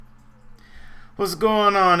What's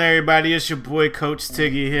going on, everybody? It's your boy, Coach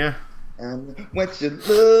Tiggy here. Want your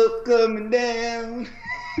love coming down.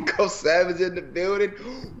 Coach Savage in the building.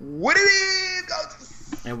 What it is,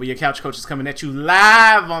 coaches? And we your couch coaches coming at you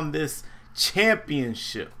live on this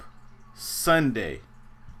championship Sunday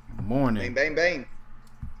morning. Bang, bang,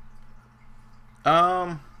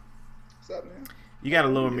 bang. What's up, man? You gotta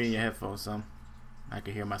lower me in your headphones some. I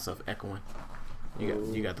can hear myself echoing.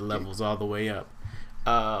 You got the levels all the way up.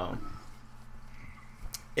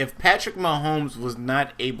 If Patrick Mahomes was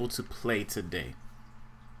not able to play today,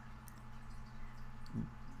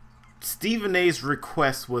 Stephen A's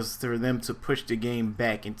request was for them to push the game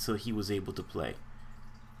back until he was able to play.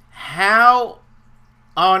 How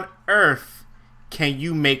on earth can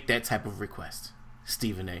you make that type of request,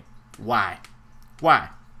 Stephen A? Why?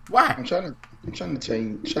 I'm trying to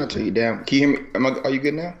tell you down. Can you hear me? Are you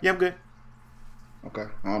good now? Yeah, I'm good. Okay.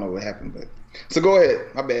 I don't know what happened, but so go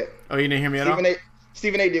ahead. My bad. Oh, you didn't hear me at all?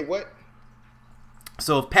 Stephen A did what?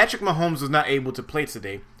 So if Patrick Mahomes was not able to play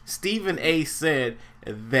today, Stephen A said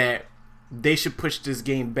that they should push this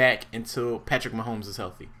game back until Patrick Mahomes is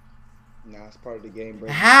healthy. No, it's part of the game, bro.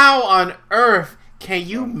 How on earth can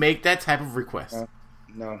you make that type of request?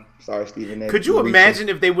 No. Sorry, Stephen A. Could you imagine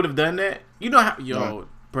if they would have done that? You know how,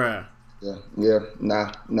 bruh. Yeah.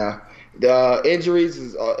 Nah. The injuries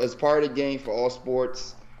is part of the game for all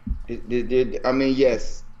sports. I mean,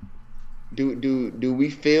 yes. Do we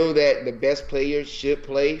feel that the best players should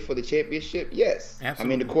play for the championship? Yes. Absolutely. I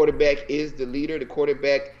mean, the quarterback is the leader. The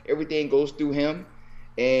quarterback, everything goes through him,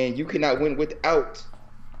 and you cannot win without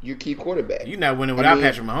your key quarterback. You're not winning without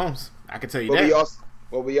Patrick Mahomes. I can tell you that.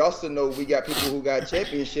 We also know we got people who got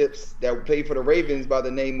championships that played for the Ravens by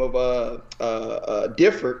the name of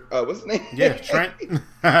Difford. What's his name? Yeah, Trent.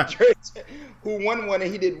 Trent, who won one,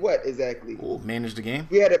 and he did what exactly? Ooh, managed the game.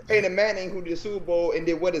 We had a Peyton Manning who did the Super Bowl and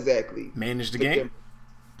did what exactly? Managed the game.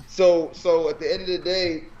 So at the end of the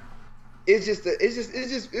day, it's just what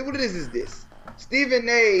it is this. Stephen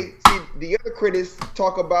A. See, the other critics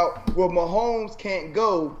talk about, well, Mahomes can't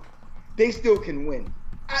go, they still can win.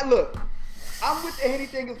 I'm with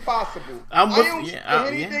anything is possible.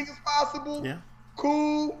 Anything is possible. Yeah.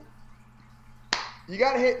 Cool. You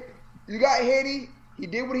got Hetty. He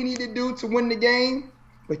did what he needed to do to win the game.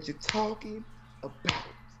 But you're talking about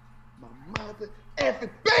my mother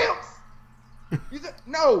effing Bams. You said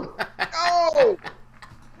no.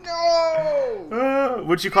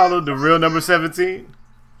 What you call him? The real number 17?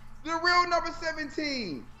 The real number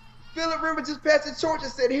 17. Phillip Rivers just passed the torch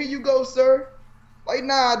and said, "Here you go, sir." Like,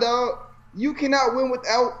 nah, dog. You cannot win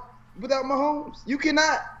without Mahomes. You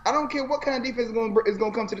cannot. I don't care what kind of defense is going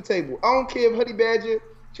to come to the table. I don't care if Honey Badger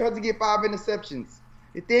tries to get 5 interceptions.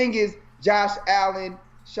 The thing is, Josh Allen,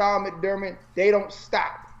 Sean McDermott, they don't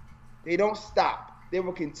stop. They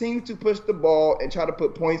will continue to push the ball and try to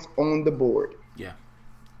put points on the board. Yeah.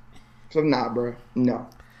 So, nah, bro. No.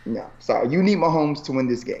 Sorry. You need Mahomes to win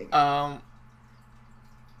this game.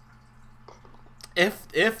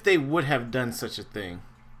 If they would have done such a thing,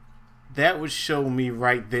 that would show me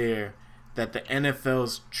right there that the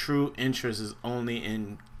NFL's true interest is only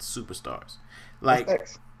in superstars. Like,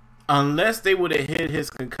 unless they would have hit his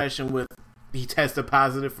concussion with he tested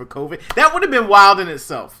positive for COVID, that would have been wild in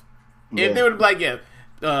itself. Yeah. If they would have been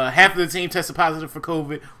like, half of the team tested positive for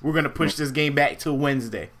COVID, we're going to push this game back till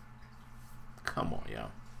Wednesday. Come on, yo.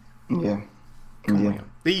 Yeah. Come on, yo.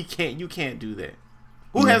 You can't do that.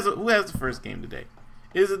 Who has the first game today?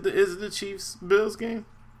 Is it the Chiefs Bills game?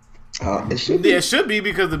 It should be. Yeah, it should be,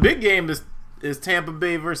 because the big game is Tampa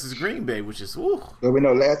Bay versus Green Bay, which is woo. Well, we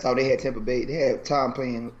know last time they had Tampa Bay, they had Tom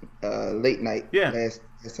playing late night. Yeah. Last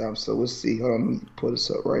time, so we'll see. Hold on, let me pull this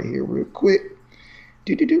up right here real quick.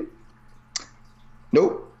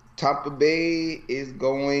 Nope. Tampa Bay is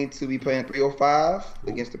going to be playing 3:05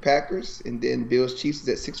 against the Packers, and then Bills Chiefs is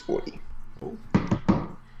at 6:40. Oh.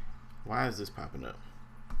 Why is this popping up?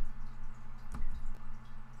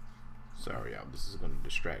 Sorry, y'all. This is going to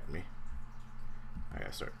distract me. I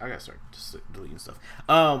gotta start deleting stuff.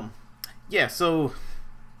 Yeah. So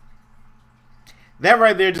that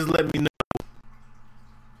right there just let me know.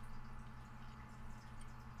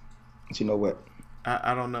 You know what?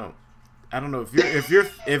 I don't know. I don't know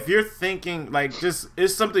if you're thinking like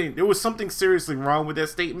there was something seriously wrong with that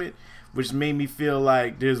statement, which made me feel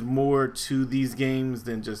like there's more to these games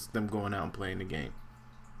than just them going out and playing the game.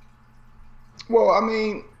 Well, I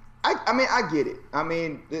mean, I get it. I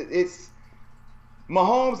mean, it's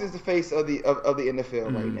Mahomes is the face of the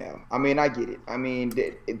NFL right now. I mean, I get it. I mean,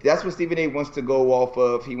 that's what Stephen A. wants to go off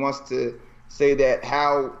of. He wants to say that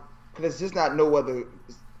because there's just not no other.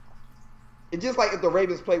 It's just like if the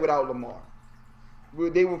Ravens play without Lamar.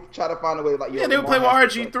 they will try to find a way. Like, yeah, they would play with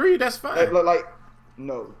RG3. That's fine.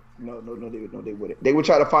 No, they wouldn't. They would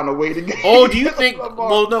try to find a way to get. Oh, do you think?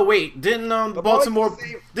 Well, no, wait. Didn't Baltimore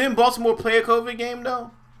play a COVID game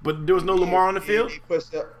though? But there was no Lamar on the field.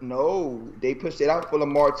 They pushed it out for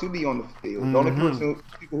Lamar to be on the field. The only people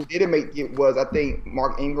who didn't make it was, I think,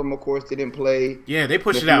 Mark Ingram, of course, didn't play. Yeah, they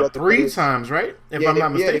pushed it out 3 times, right? If I'm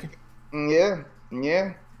not mistaken. Yeah.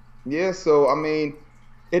 So I mean,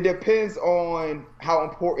 it depends on how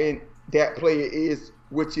important that player is,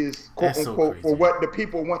 which is quote unquote for what the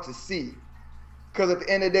people want to see. Because at the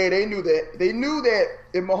end of the day, they knew that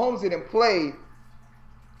if Mahomes didn't play,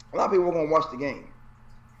 a lot of people were gonna watch the game.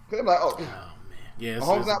 They're like, oh man, yeah,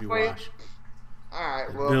 Mahomes not playing. All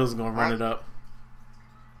right, well, Bills gonna run it up.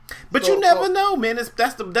 But you never know, man.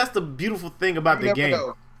 That's the beautiful thing about the game.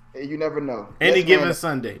 You never know. Any given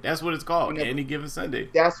Sunday. That's what it's called. Any given Sunday.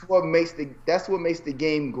 That's what makes the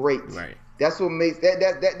game great. Right. That's what makes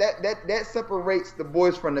that separates the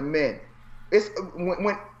boys from the men. It's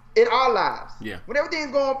when in our lives. Yeah. When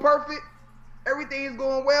everything's going perfect, everything's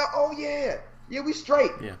going well. Oh yeah, we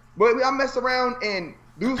straight. Yeah. But I mess around and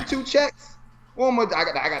lose 2 checks. Well, I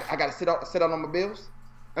got to sit out on my bills.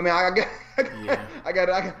 I mean, I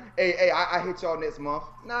hit y'all next month.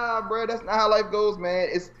 Nah, bro, that's not how life goes, man.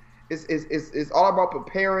 It's all about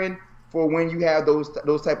preparing for when you have those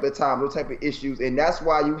type of times, those type of issues, and that's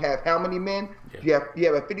why you have how many men? Yeah.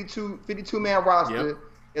 You have a 52 man roster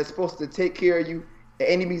that's supposed to take care of you at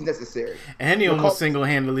any means necessary. And he almost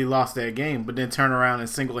single-handedly lost that game, but then turned around and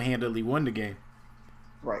single-handedly won the game.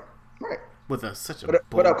 Right. With such a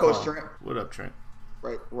what up, Coach Trent? What up, Trent?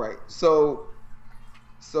 Right. So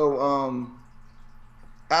I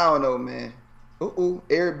don't know, man.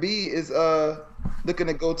 Eric B is looking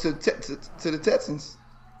to go to the Texans.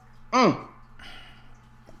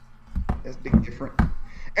 That's big different.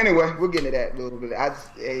 Anyway, we'll get into that a little bit. I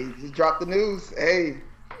just dropped the news. Hey,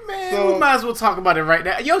 man, we might as well talk about it right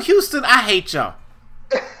now. Yo, Houston, I hate y'all.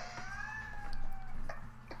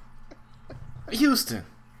 Houston,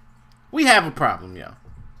 we have a problem, yo.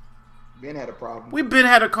 Ben had a problem. We've been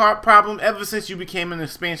had a problem ever since you became an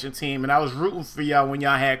expansion team, and I was rooting for y'all when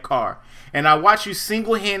y'all had Carr. And I watched you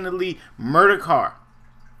single-handedly murder Carr.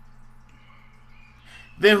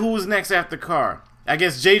 Then who was next after Carr? I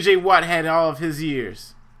guess J.J. Watt had all of his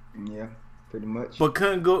years. Yeah, pretty much. But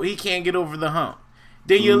he can't get over the hump.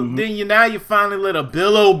 Then you finally let a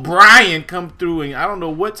Bill O'Brien come through, and I don't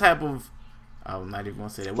know what type of. I'm not even gonna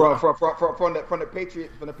say that. From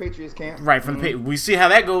the Patriots camp. Right, from the Patriots. We see how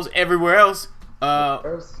that goes everywhere else.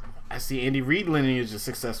 I see Andy Reid lineage is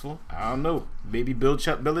successful. I don't know. Maybe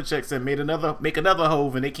Belichick said make another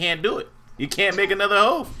hove, and they can't do it. You can't make another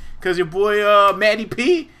hove because your boy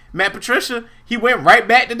Matt Patricia, he went right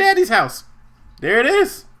back to Daddy's house. There it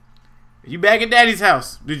is. You back at Daddy's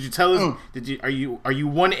house. Did you tell us? Are you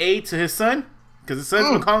 1A to his son? Because his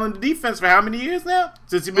son's been calling the defense for how many years now?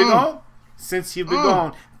 Since he's been gone. Since you've been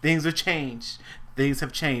gone, things have changed. Things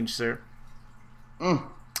have changed, sir.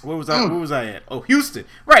 Where was I? Where was I at? Oh, Houston.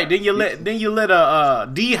 Right. Then you let a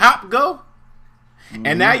D Hop go,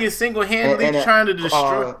 and now you're single-handedly trying to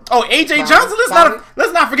destroy. AJ Johnson.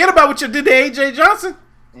 Let's not forget about what you did to AJ Johnson.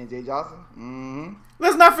 AJ Johnson.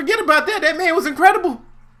 Let's not forget about that. That man was incredible.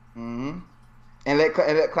 And let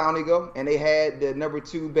Clowney go, and they had the number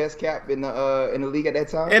 2 best cap in the league at that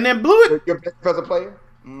time, and then blew it. Your best defensive player.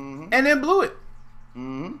 And then blew it.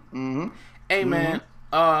 Hey man,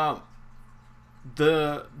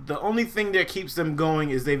 the only thing that keeps them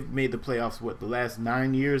going is they've made the playoffs the last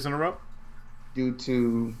 9 years in a row. Due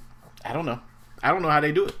to I don't know how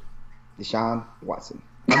they do it. Deshaun Watson.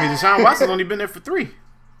 I mean, Deshaun Watson's only been there for 3.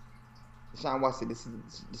 Deshaun Watson. This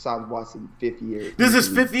is Deshaun Watson 5th year. This is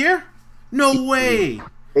 5th year? No way.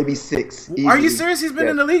 Maybe 6. Easily. Are you serious? He's been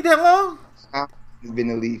in the league that long? He's been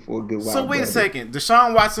in the league for a good while. So wait a second.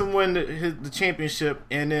 Deshaun Watson won the championship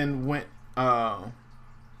and then went. Once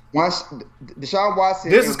Deshaun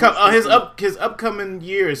Watson. This is his upcoming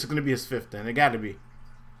year is going to be his 5th. Then it got to be.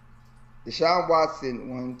 Deshaun Watson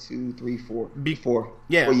 1, 2, 3, 4. Before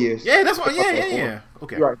 4 years. Yeah, that's why. Yeah.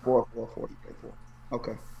 Okay. You're right. 4.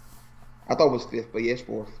 Okay. I thought it was 5th, but yeah, it's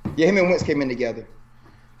 4th. Yeah, him and Wentz came in together.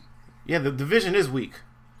 Yeah, the division is weak,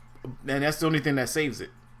 and that's the only thing that saves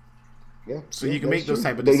it. Yeah, so you can make those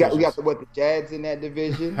type of decisions. We got the Jags in that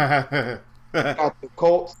division. We got the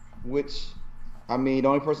Colts, which, I mean, the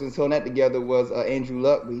only person that's holding that together was Andrew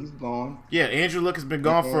Luck, but he's gone. Yeah, Andrew Luck has been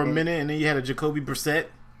gone for a minute, and then you had a Jacoby Brissett.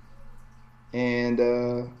 And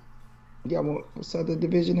what's the other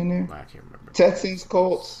division in there? I can't remember. Texans,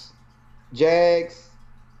 Colts, Jags.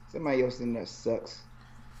 Somebody else in there sucks.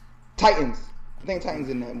 Titans. I think Titans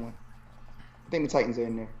in that one. I think the Titans are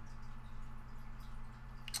in there.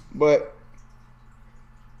 But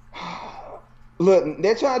look,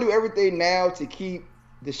 they're trying to do everything now to keep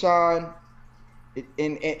Deshaun.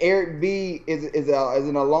 And Eric B is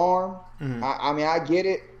an alarm. Mm-hmm. I mean, I get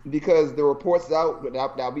it because the reports out, but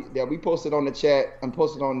they'll be posted on the chat and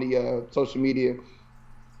posted on the social media.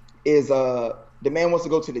 Is the man wants to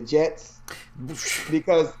go to the Jets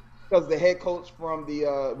because the head coach from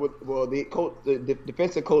the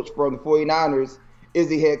defensive coach from the 49ers is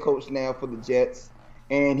the head coach now for the Jets,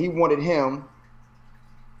 and he wanted him.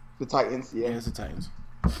 The Titans, yeah, it's the Titans,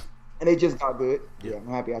 and they just got good. Yeah, I'm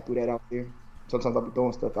happy I threw that out there. Sometimes I'll be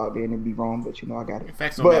throwing stuff out there and it'll be wrong, but I got it.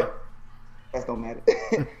 Facts don't matter. Facts don't matter.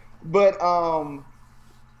 But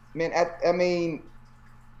man, I mean,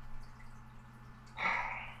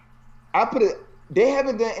 I put it. They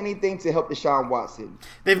haven't done anything to help Deshaun Watson.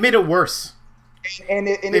 They've made it worse. And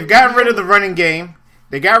they've gotten rid of the running game.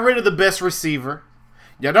 They got rid of the best receiver.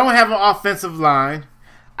 Y'all don't have an offensive line.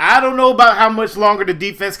 I don't know about how much longer the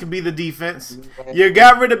defense can be the defense. You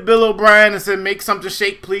got rid of Bill O'Brien and said, make something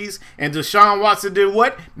shake, please. And Deshaun Watson did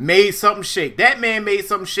what? Made something shake. That man made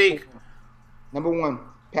something shake. Number 1,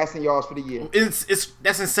 passing yards for the year.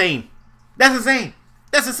 That's insane. That's insane.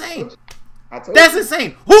 That's insane. That's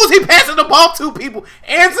insane. Who's he passing the ball to, people?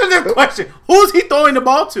 Answer the question. Who's he throwing the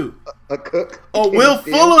ball to? A Cook. Or Will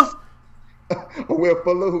Fuller? Or Will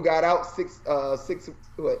Fuller, who got out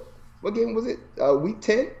what game was it? Week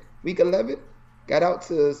 10? Week 11? Got out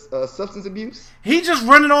to substance abuse? He just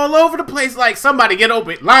running all over the place like somebody get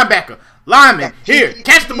open. Linebacker. Lineman. Here,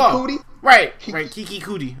 catch the ball. Cootie? Right. Kiki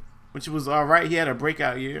Cootie. Which was all right. He had a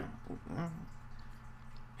breakout year.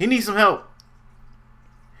 He needs some help.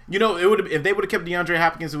 You know, it would if they would have kept DeAndre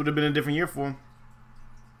Hopkins, it would have been a different year for him.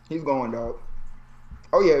 He's going, dog.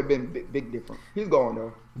 Oh, yeah, it'd been big different. He's going,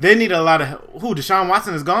 though. They need a lot of help. Who, Deshaun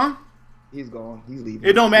Watson is gone? He's gone. He's leaving.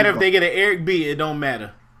 It don't matter if they get an Eric B. It don't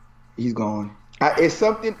matter. He's gone. It's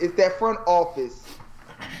that front office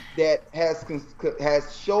that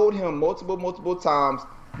has showed him multiple times.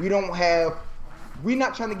 We're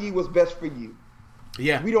not trying to give you what's best for you.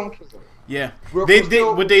 Yeah. We don't care. Yeah. What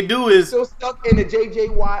they do is still stuck in the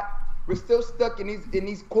JJ Watt. We're still stuck in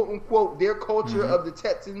these quote unquote their culture of the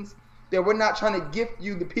Texans that we're not trying to gift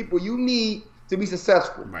you the people you need to be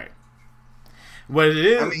successful. Right. What it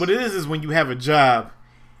is when you have a job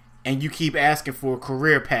and you keep asking for a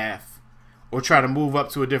career path or try to move up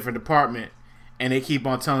to a different department and they keep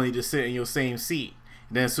on telling you to sit in your same seat.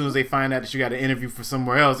 And then as soon as they find out that you got an interview for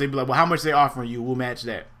somewhere else, they be like, well, how much they offering you? We'll match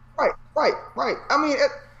that. Right. I mean,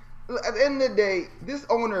 at the end of the day, this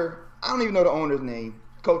owner, I don't even know the owner's name.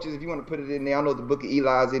 Coaches, if you want to put it in there, I don't know if the Book of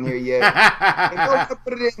Eli's in here yet. If you want to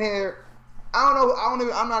put it in here, I don't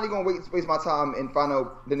know. I'm not even going to waste my time and find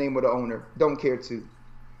out the name of the owner. Don't care to.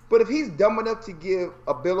 But if he's dumb enough to give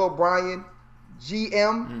a Bill O'Brien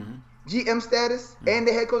GM status and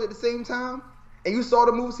the head coach at the same time, and you saw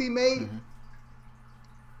the moves he made,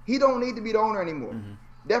 he don't need to be the owner anymore.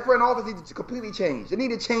 That front office needs to completely change. They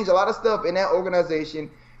need to change a lot of stuff in that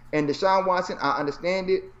organization. And Deshaun Watson, I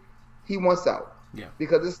understand it. He wants out. Yeah.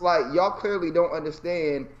 Because it's like y'all clearly don't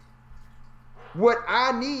understand what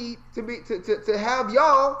I need to have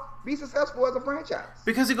y'all be successful as a franchise.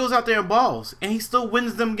 Because he goes out there and balls, and he still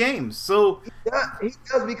wins them games. So he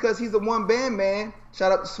does because he's a one band man.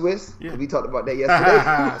 Shout out to Swiss. Yeah. We talked about that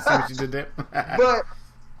yesterday. See what you did there.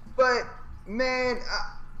 but man,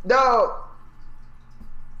 dog.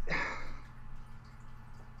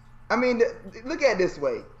 I mean, look at it this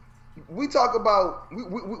way. We talk about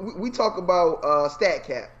stat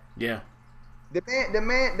cap. Yeah.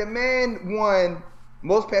 The man won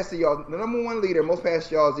most passing yards, the number 1 leader, most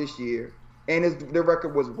passing yards this year, and the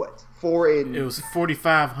record was what? It was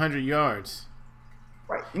 4,500 yards.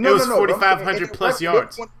 Right. It was 4,500 plus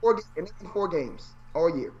yards. They won 4 games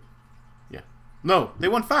all year. Yeah. No, they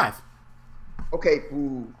won 5. Okay,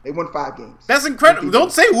 they won 5 games. That's incredible.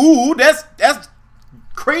 Don't say ooh. That's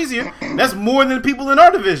crazier. That's more than the people in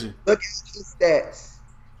our division. Look at his stats.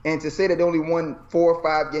 And to say that they only won 4 or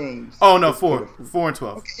 5 games. Oh no, 4 and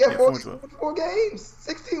 12. Okay, yeah, 4 and 12. 4 games,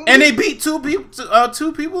 16 wins. And they beat two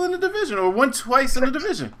people in the division, or won twice in the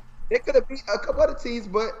division. They could have beat a couple other teams,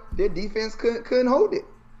 but their defense couldn't hold it.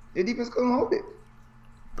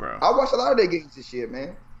 Bro, I watched a lot of their games this year,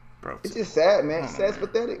 man. Bro, it's just sad, man. It's sad, it's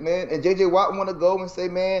pathetic, man. And JJ Watt want to go and say,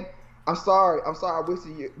 man, I'm sorry. I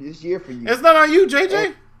wasted this year for you. It's not on you, JJ.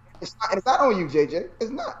 And it's not on you, JJ. It's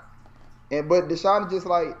not. But Deshaun is just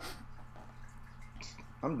like,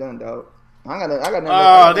 I'm done, dog. I got nothing.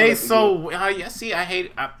 Oh, they so. See, I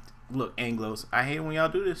hate. Look, Anglos. I hate it when y'all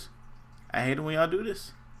do this. I hate it when y'all do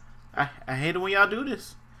this.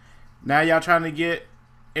 Now y'all trying to get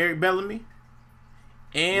Eric Bellamy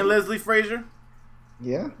and Leslie Frazier.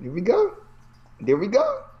 Yeah, here we go.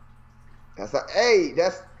 That's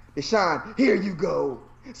Deshaun. Here you go.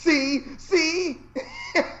 See.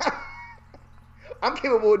 I'm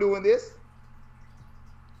capable of doing this.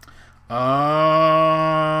 Oh,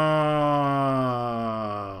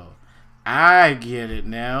 I get it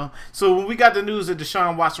now. So when we got the news that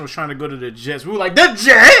Deshaun Watson was trying to go to the Jets, we were like, the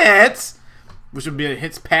Jets, which would be a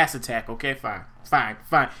hits pass attack. Okay, fine.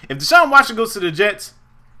 If Deshaun Watson goes to the Jets,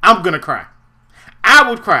 I'm gonna cry. I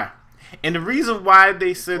would cry. And the reason why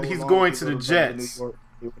they said he's going to the Jets, it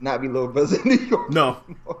would not be Little Brothers in New York. no,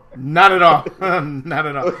 not at all. Not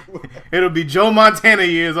at all. It'll be Joe Montana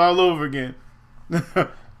years all over again.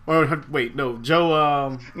 Or wait, no,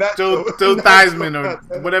 Joe Theismann or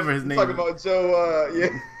whatever his name is. Talking about Joe, yeah.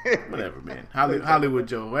 Whatever, man. Hollywood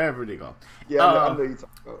Joe, wherever they go. Yeah, I know you talking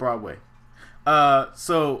about. Broadway.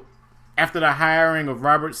 So after the hiring of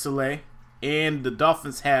Robert Saleh, and the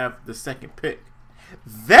Dolphins have the second pick,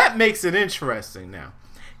 that makes it interesting now.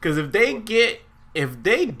 Because if they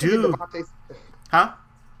do, huh?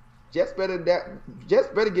 Jets better get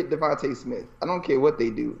Devontae Smith. I don't care what they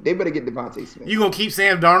do. They better get Devontae Smith. You gonna keep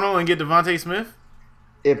Sam Darnold and get Devontae Smith?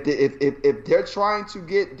 If they're trying to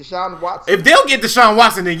get Deshaun Watson, if they'll get Deshaun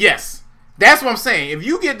Watson, then yes. That's what I'm saying. If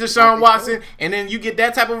you get Deshaun Watson and then you get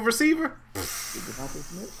that type of receiver, get Devontae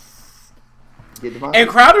Smith. And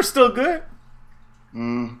Crowder's still good.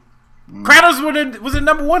 Crowder's was it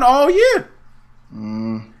number one all year.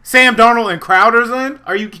 Sam Darnold and Crowder's in?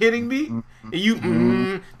 Are you kidding me?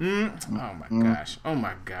 Oh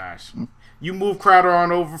my gosh. You move Crowder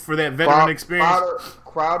on over for that veteran experience.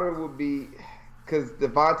 Crowder will be, because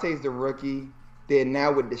Devontae's the rookie. Then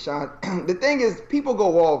now with Deshaun, the thing is, people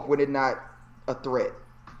go off when they're not a threat.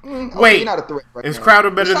 Wait, not a threat right is now. Crowder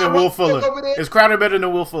better than Will Fuller? Is Crowder better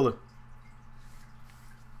than Will Fuller?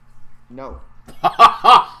 No.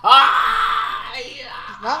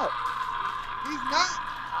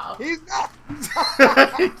 He's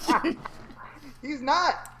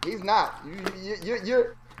not. He's not.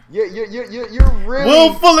 You're really.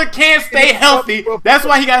 Will Fuller can't stay healthy. That's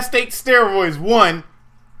why he got to take steroids. 1,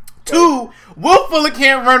 2. Will Fuller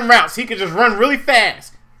can't run routes. He can just run really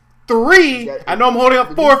fast. 3. I know I'm holding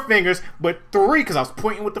up 4 fingers, but 3 because I was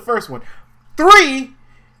pointing with the first one. 3.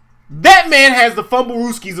 That man has the fumble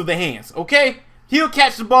rooskies of the hands. Okay. He'll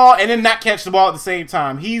catch the ball and then not catch the ball at the same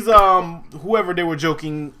time. He's whoever they were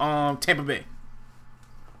joking, Tampa Bay.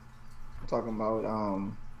 Talking about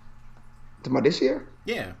this year?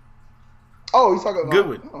 Yeah. Oh, he's talking about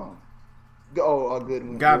Goodwin.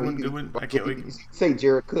 Goodwin. Godwin, Goodwin. I can't wait. Say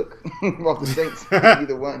Jared Cook off the Saints.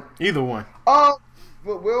 Either one.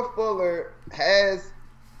 But Will Fuller has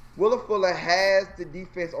the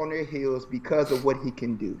defense on their heels because of what he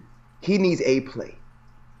can do. He needs a play.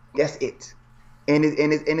 That's it. And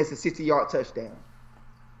it's a 60-yard touchdown.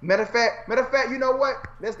 Matter of fact, you know what?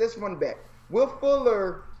 Let's run back. Will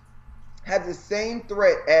Fuller had the same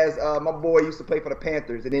threat as my boy used to play for the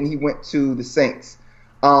Panthers, and then he went to the Saints.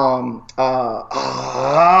 Daddy,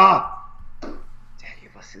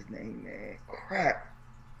 what's his name, man? Crap.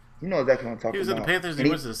 You know exactly what I'm talking about. He was at the Panthers and he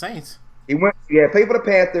went to the Saints. He played for the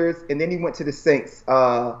Panthers, and then he went to the Saints.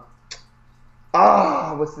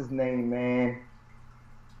 What's his name, man?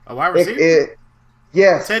 A wide receiver?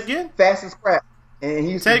 Yes. Ted Ginn? Fast as crap. And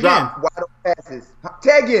he used to drop wide open passes.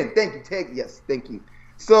 Ted Ginn. Thank you. Yes, thank you.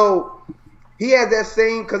 So he has that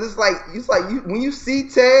same, because it's like when you see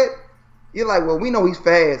Ted, you're like, well, we know he's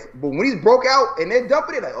fast. But when he's broke out and they're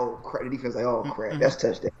dumping it, like, oh, crap. The defense like, oh, crap. That's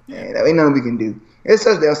touchdown. Man, that ain't nothing we can do. It's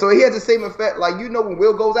touchdown. So he has the same effect. Like, when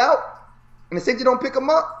Will goes out and the safety don't pick him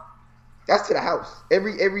up, that's to the house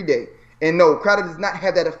every day. And no, Crowder does not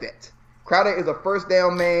have that effect. Crowder is a first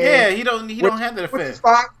down man. Yeah, he don't have that effect.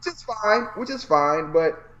 Which is fine,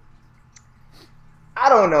 but I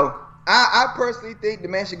don't know. I personally think the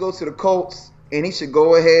man should go to the Colts, and he should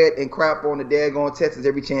go ahead and crap on the daggone Texans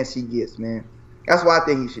every chance he gets, man. That's what I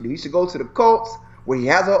think he should do. He should go to the Colts, where he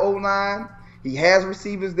has an O-line, he has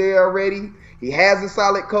receivers there already, he has a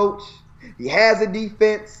solid coach, he has a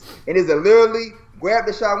defense, and is literally grab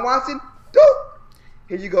Deshaun Watson,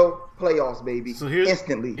 here you go, playoffs, baby. So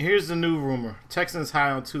instantly. Here's the new rumor: Texans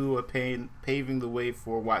high on Tua, paving the way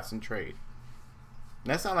for Watson trade.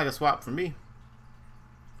 That sounds like a swap for me.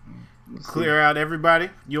 Clear out everybody.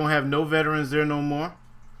 You don't have no veterans there no more.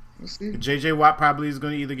 J.J. Watt probably is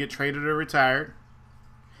going to either get traded or retired.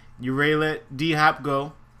 You ready to let D-Hop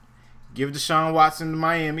go. Give Deshaun Watson to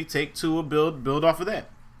Miami. Take Tua, build off of that.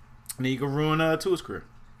 And then you can ruin Tua's career.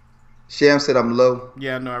 Sham said I'm low.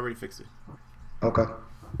 Yeah, no, I already fixed it. Okay.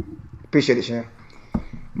 Appreciate it, Sham.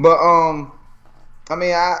 But I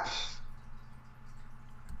mean,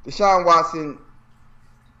 Deshaun Watson.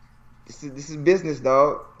 This is business,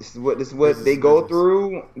 dog. This is what they go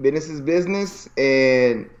through. Business is business,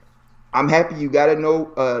 and I'm happy you got a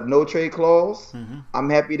no trade clause. Mm-hmm. I'm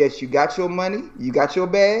happy that you got your money, you got your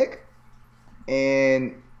bag,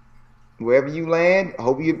 and wherever you land,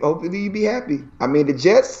 hopefully you be happy. I mean, the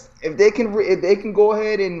Jets, if they can go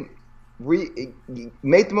ahead and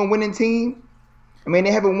make them a winning team. I mean,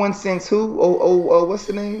 they haven't won since who? What's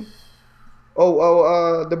the name?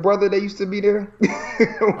 The brother that used to be there.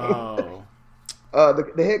 Oh.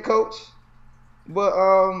 The head coach. But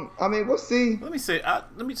I mean, we'll see. Let me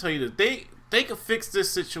tell you this. They could fix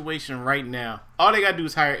this situation right now. All they gotta do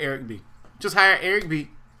is hire Eric B. Just hire Eric B.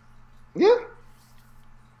 Yeah.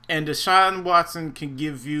 And Deshaun Watson can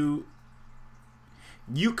give you.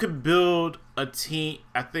 You could build a team.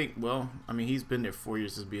 I think. Well, I mean, he's been there 4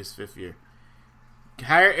 years. This will be his 5th year.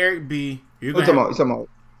 Hire Eric B. You talking about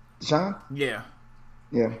Deshaun? Yeah.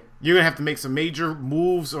 Yeah. You're gonna have to make some major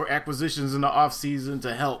moves or acquisitions in the offseason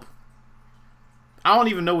to help. I don't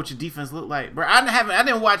even know what your defense looked like, bro. I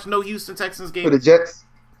didn't watch no Houston Texans game. For the Jets.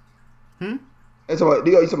 Hmm. You talking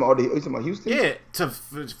about Houston? Yeah, to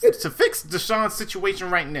fix Deshaun's situation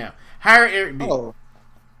right now. Hire Eric B. Oh.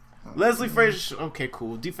 Leslie Frazier, okay,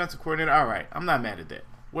 cool. Defensive coordinator, all right. I'm not mad at that.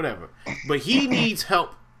 Whatever. But he needs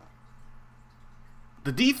help.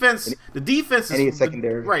 The defense is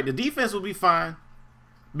secondary. Right, the defense will be fine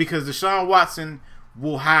because Deshaun Watson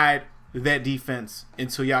will hide that defense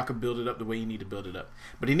until y'all can build it up the way you need to build it up.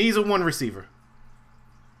 But he needs a one receiver.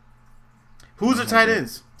 Who's the tight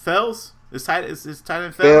ends? Fells? Is tight end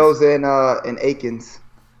Fells? Fells and Akins.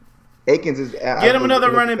 Akins is get him another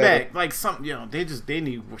running back. Like something, they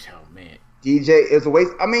need. Oh man, DJ is a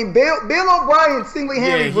waste. I mean, Bill O'Brien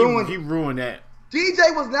single-handedly ruined. He ruined that.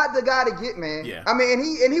 DJ was not the guy to get, man. Yeah. I mean,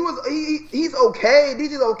 he's okay.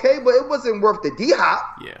 DJ's okay, but it wasn't worth the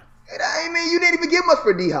D-Hop. Yeah. I mean, you didn't even get much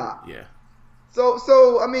for D-Hop. Yeah.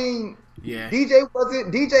 So I mean, yeah. DJ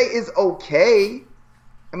is okay.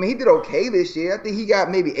 I mean, he did okay this year. I think he got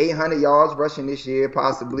maybe 800 yards rushing this year,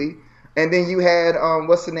 possibly. And then you had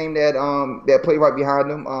what's the name that played right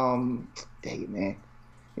behind him? Dang it, man.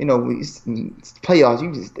 You know, it's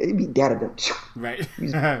playoffs. They be data them. Right.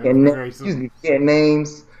 You get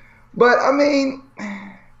names, but I mean,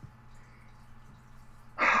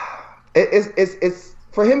 it's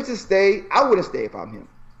for him to stay. I wouldn't stay if I'm him.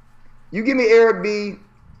 You give me Eric B,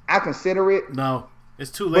 I consider it. No, it's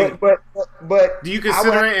too late. But do you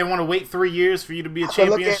consider it and want to wait 3 years for you to be a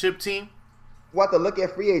championship team? We'll have to look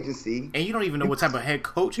at free agency, and you don't even know what type of head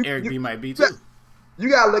coach Eric B might be too. You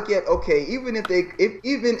gotta look at even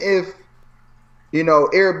if you know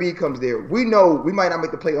Eric B comes there, we know we might not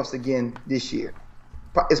make the playoffs again this year.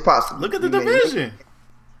 It's possible. Look at the division.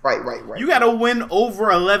 Right. You got to win over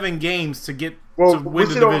 11 games to get to win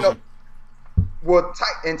the division. Well,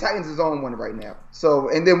 Titans is on one right now. So,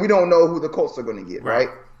 and then we don't know who the Colts are going to get, right?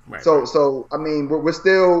 So I mean, you're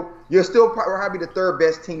still probably the third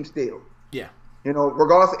best team still. Yeah. You know,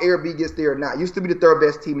 regardless if Eric B gets there or not, used to be the third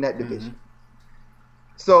best team in that division. Mm-hmm.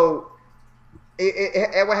 So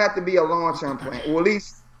it would have to be a long-term plan, or at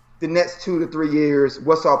least the next 2 to 3 years.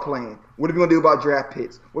 What's our plan? What are we going to do about draft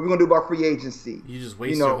picks? What are we going to do about free agency? You just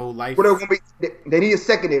waste your whole life. What are we gonna be? They need a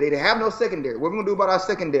secondary. They have no secondary. What are we going to do about our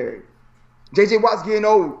secondary? J.J. Watt's getting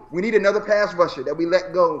old. We need another pass rusher that we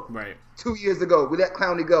let go 2 years ago. We let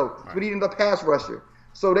Clowney go. Right. We need another pass rusher.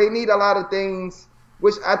 So they need a lot of things,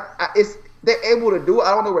 which they're able to do.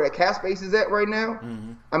 I don't know where the cap space is at right now.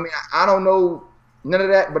 Mm-hmm. I mean, I don't know none of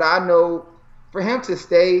that, but I know for him to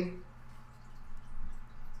stay,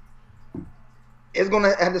 it's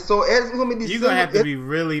gonna have to. So it's gonna be. You're gonna have to be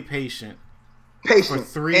really patient for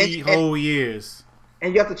 3 whole years.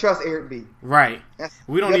 And you have to trust Eric B. Right.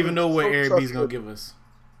 We don't even know what Eric B's going to give us.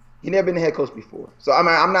 He never been a head coach before. So, I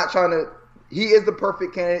mean, I'm not trying to – he is the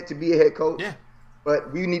perfect candidate to be a head coach. Yeah.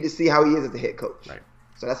 But we need to see how he is as a head coach. Right.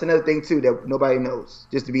 So, that's another thing, too, that nobody knows,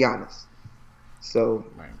 just to be honest. So.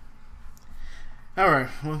 Right. All right.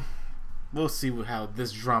 Well, we'll see how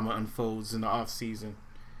this drama unfolds in the offseason.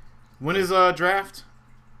 When is draft?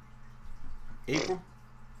 April?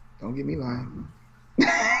 Don't get me lying.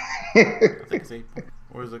 I think it's April.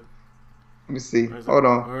 Or is it? Let me see. Hold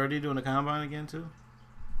on. Or are they doing the combine again too?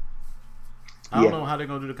 I don't know how they're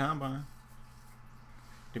gonna do the combine.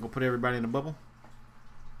 They're gonna put everybody in a bubble.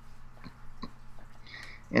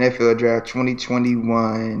 NFL Draft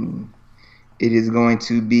 2021. It is going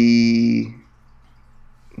to be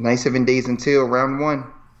 97 days until round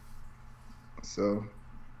 1. So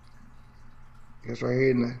that's right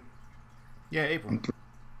here in April.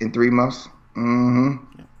 In 3 months.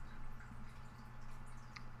 Mm-hmm. Yeah.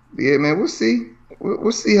 Yeah, man. We'll see.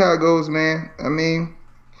 We'll see how it goes, man. I mean,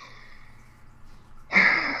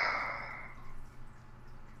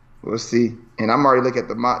 we'll see. And I'm already looking at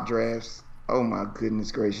the mock drafts. Oh my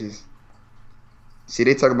goodness gracious! See,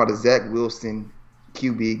 they talking about the Zach Wilson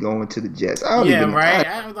QB going to the Jets. I don't even. Right.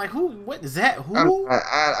 I was like, who? What is that? Who?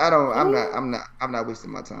 I don't. I'm not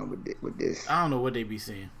wasting my time with this. I don't know what they be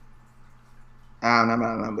saying. I'm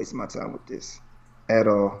not wasting my time with this at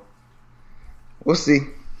all. We'll see.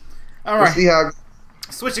 All right. We'll see how.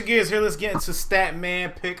 Switching gears here. Let's get into Stat Man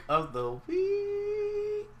pick of the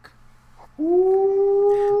week.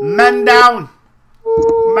 Ooh. Man down.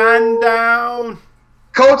 Man down.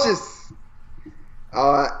 Coaches.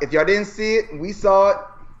 If y'all didn't see it, we saw it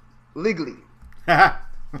legally. And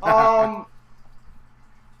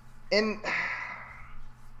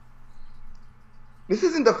this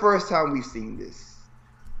isn't the first time we've seen this.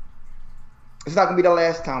 It's not gonna be the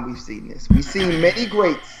last time we've seen this. We've seen many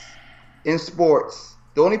greats in sports.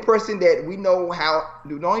 The only person we know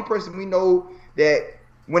that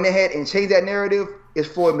went ahead and changed that narrative is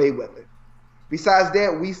Floyd Mayweather. Besides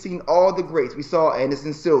that, we've seen all the greats. We saw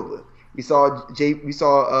Anderson Silva. We saw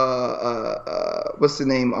what's the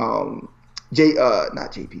name? Not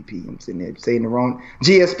JPP. I'm sitting there saying the wrong.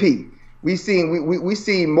 GSP. We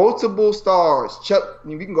seen multiple stars. Chuck.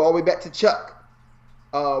 We can go all the way back to Chuck.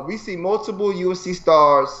 We see multiple UFC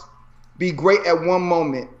stars be great at one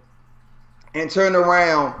moment and turn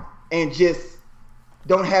around and just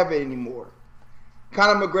don't have it anymore.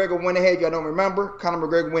 Conor McGregor went ahead. Y'all don't remember? Conor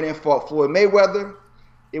McGregor went and fought Floyd Mayweather.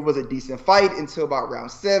 It was a decent fight until about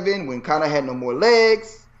round 7 when Conor had no more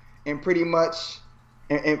legs and pretty much.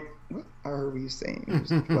 And I heard what you saying. Go to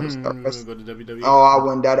WWE. Oh, I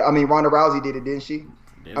wouldn't doubt it. I mean, Ronda Rousey did it, didn't she?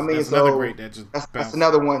 That's another great that just that's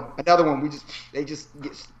another one. Another one. They just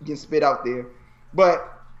get spit out there.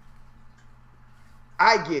 But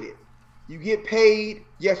I get it. You get paid.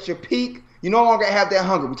 Yes, your peak. You no longer have that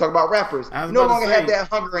hunger. We talk about rappers. You no longer have that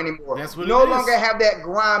hunger anymore. That's what you no longer have that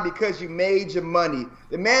grind because you made your money.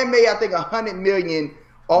 The man made, I think, $100 million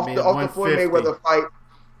off the Floyd Mayweather fight.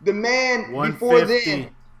 The man before then,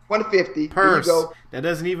 150 purse. There you go. That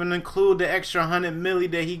doesn't even include the extra $100 million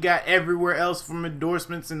that he got everywhere else from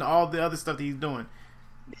endorsements and all the other stuff that he's doing.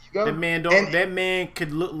 There you go. That man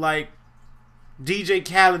could look like DJ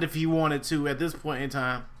Khaled if he wanted to at this point in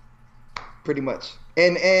time. Pretty much.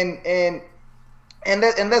 And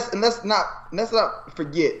let's not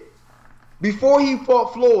forget, before he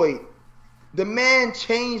fought Floyd, the man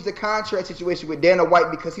changed the contract situation with Dana White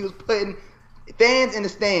because he was putting fans in the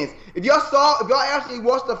stands. If y'all actually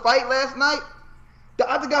watched the fight last night, the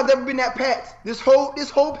other guys never been that packed this whole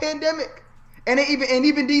pandemic. And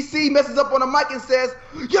even DC messes up on the mic and says,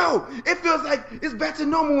 "Yo, it feels like it's back to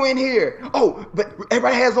normal in here." Oh, but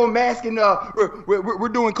everybody has on masks and we're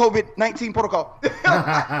doing COVID-19 protocol.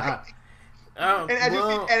 And as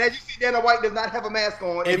you see, Dana White does not have a mask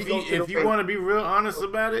on. If you want to be real honest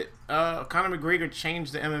about it, Conor McGregor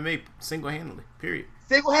changed the MMA single-handedly. Period.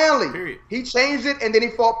 Single-handedly. Period. He changed it, and then he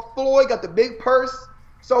fought Floyd, got the big purse.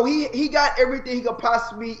 So he got everything he could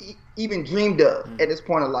possibly even dreamed of at this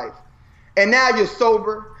point in life. And now you're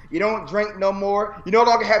sober. You don't drink no more. You no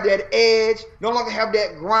longer have that edge. No longer have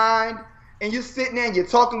that grind. And you're sitting there and you're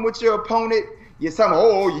talking with your opponent. You're telling,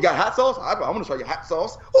 "Oh, you got hot sauce? I want to try your hot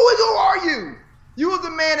sauce." Who are you? You was the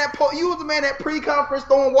man at pre-conference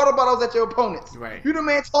throwing water bottles at your opponents. Right. You the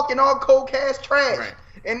man talking all cold cash trash. Right.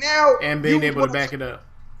 And being able to back it up.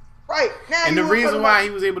 Right. Now and the reason why he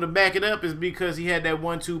was able to back it up is because he had that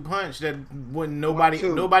 1-2 punch that when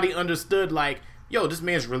nobody understood. Like, yo, this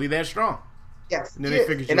man's really that strong. Yes. And then they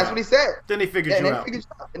figured you out. And that's what he said. Then they figured you out. And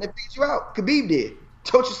they figured you out. Khabib did.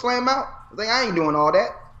 Told you slam out. I was like, I ain't doing all that.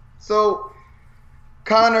 So,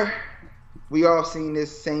 Conor, we all seen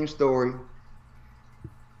this same story.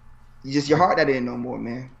 Your heart not in no more,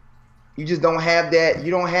 man. You just don't have that.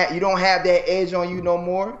 You don't have that edge on you no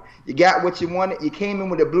more. You got what you wanted. You came in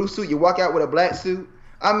with a blue suit. You walk out with a black suit.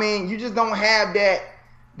 I mean, you just don't have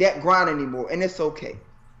that grind anymore, and it's okay.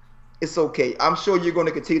 It's okay. I'm sure you're going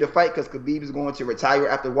to continue to fight because Khabib is going to retire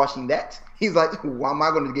after watching that. He's like, why am I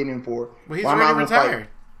going to get in for? Well, he's already retired.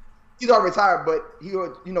 He's already retired, but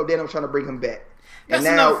Dana was trying to bring him back. That's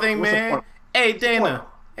another thing, man. Hey, Dana.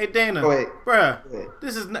 Go ahead. Bruh.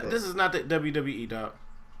 This is not the WWE, dog.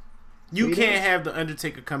 You can't have the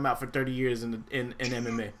Undertaker come out for 30 years in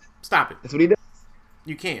MMA. Stop it. That's what he does.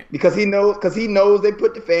 You can't. Because he knows they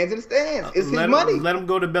put the fans in the stands. It's his money. Let him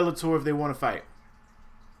go to Bellator if they want to fight.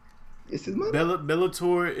 It's his money.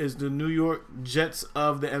 Bellator is the New York Jets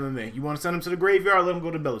of the MMA. You want to send him to the graveyard? Let him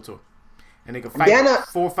go to Bellator. And they can fight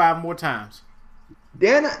 4 or 5 more times.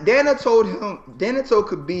 Dana told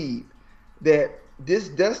Khabib that this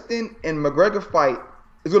Dustin and McGregor fight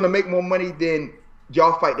is gonna make more money than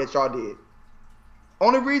y'all fight that y'all did.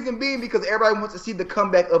 Only reason being because everybody wants to see the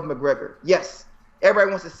comeback of McGregor. Yes, everybody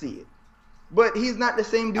wants to see it, but he's not the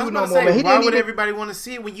same dude no more. Man. Why would everybody want to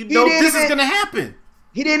see it when you know this is gonna happen?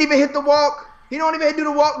 He didn't even hit the walk. He don't even do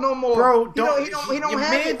the walk no more. Bro,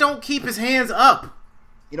 don't keep his hands up.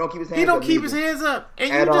 He don't keep his hands up. He don't keep his hands up. And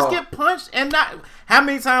you just get punched and not. How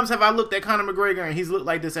many times have I looked at Conor McGregor and he's looked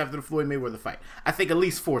like this after the Floyd Mayweather fight? I think at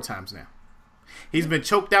least 4 times now. He's been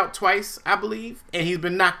choked out twice, I believe, and he's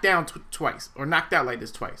been knocked down twice, or knocked out like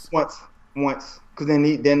this twice. Once, because then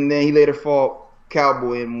he later fought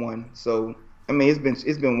Cowboy and won. So I mean, it's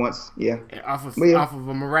been once, yeah. Off of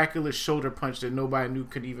a miraculous shoulder punch that nobody knew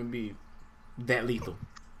could even be that lethal.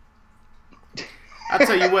 I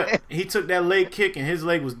tell you what, he took that leg kick and his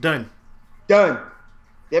leg was done. Done.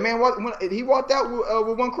 That man he walked out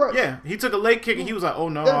with one crutch. Yeah, he took a leg kick and he was like, "Oh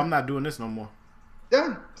no, done. I'm not doing this no more."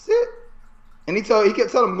 Done. That's it. And he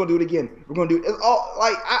kept telling him, "We're gonna do it again. We're gonna do it." It's all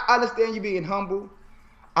like I understand you being humble.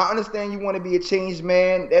 I understand you want to be a changed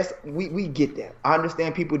man. We get that. I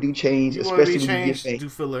understand people do change, especially when you get paid.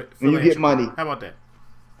 When you get money. How about that?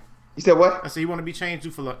 You said what? I said you want to be changed,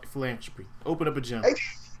 do philanthropy. Open up a gym.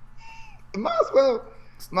 Might as well.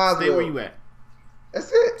 Stay where you at. That's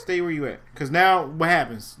it. Stay where you at. Because now what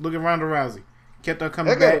happens? Look at Ronda Rousey. Kept on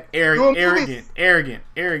coming back arrogant. All she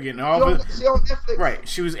on Netflix. Right.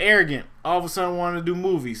 She was arrogant. All of a sudden wanted to do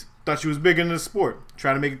movies. Thought she was bigger than the sport.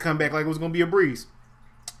 Trying to make a comeback like it was going to be a breeze.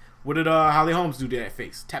 What did Holly Holmes do to that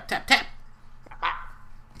face? Tap, tap, tap.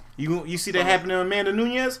 You see that happening to Amanda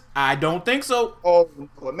Nunes? I don't think so. Oh,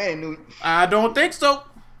 Amanda Nunes. I don't think so.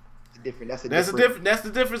 That's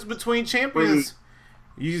the difference between champions.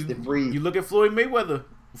 You look at Floyd Mayweather.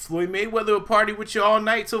 Floyd Mayweather will party with you all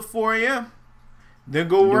night till 4 a.m. Then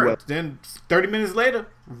go work. Then 30 minutes later,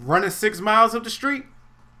 running 6 miles up the street.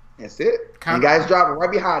 That's it. And guys driving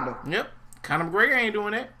right behind him. Yep. Conor McGregor ain't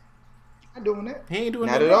doing that. Not doing that. He ain't doing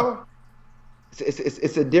that at all.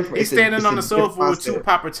 It's a different. He's standing on the sofa with 2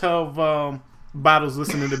 Papa 12 bottles,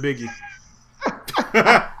 listening to Biggie.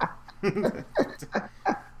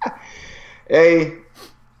 Hey,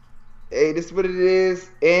 this is what it is,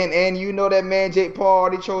 and you know that man Jake Paul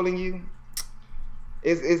already trolling you.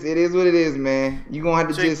 It is what it is, man. You gonna have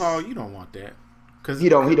to Jake Paul, you don't want that. He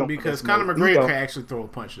don't. Because Conor McGregor can actually throw a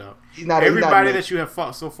punch, though. Everybody that you have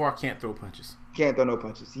fought so far can't throw punches. Can't throw no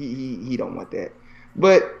punches. He don't want that.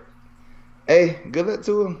 But hey, good luck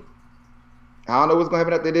to him. I don't know what's gonna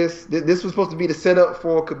happen after this. This was supposed to be the setup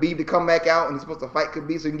for Khabib to come back out, and he's supposed to fight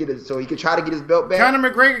Khabib so he can try to get his belt back. Conor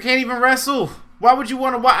McGregor can't even wrestle. Why would you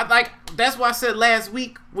want to watch? Like, that's why I said last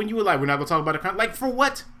week when you were like, we're not gonna talk about it. Like, for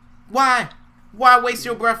what? Why waste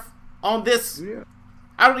your breath on this? Yeah.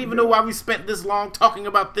 I don't even know why we spent this long talking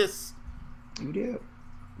about this. Yeah.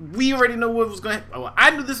 We already know what was going to happen.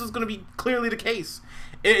 I knew this was going to be clearly the case.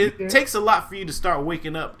 It takes a lot for you to start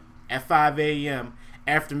waking up at 5 a.m.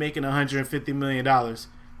 after making $150 million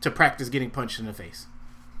to practice getting punched in the face.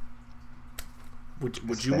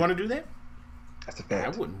 Would you want to do that? That's a fact.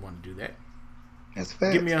 I wouldn't want to do that. That's a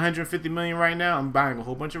fact. Give me $150 million right now. I'm buying a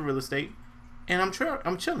whole bunch of real estate, and I'm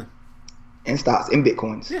chilling. And stocks and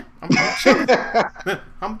bitcoins. Yeah, I'm chilling.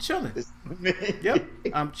 I'm chilling. Yep,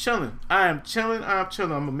 I'm chilling. I am chilling. I'm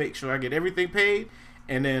gonna make sure I get everything paid,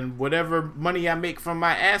 and then whatever money I make from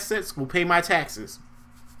my assets will pay my taxes.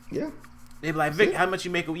 Yeah. They be like, Vic, how much you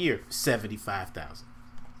make a year? $75,000.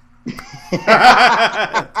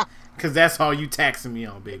 Because that's all you taxing me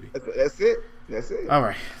on, baby. That's it. All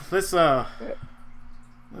right, let's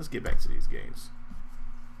get back to these games.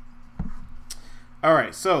 All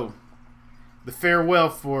right, so. The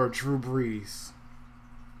farewell for Drew Brees.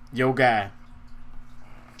 Yo guy.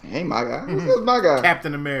 Hey, my guy. Who's my guy?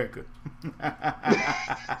 Captain America.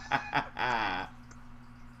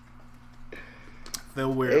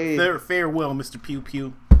 Farewell, Mr. Pew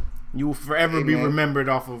Pew. You will forever be remembered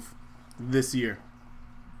off of this year.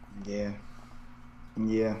 Yeah.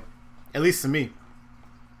 At least to me.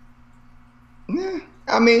 Yeah.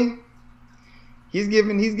 I mean, he's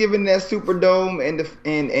given that Superdome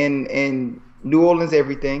and New Orleans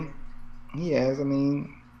everything. He has. I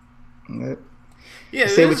mean, yeah.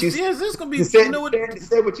 This is gonna be. Say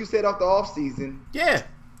what you said off the off season. Yeah,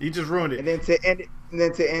 you just ruined it. And then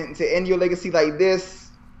to end your legacy like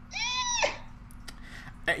this.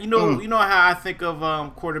 You know how I think of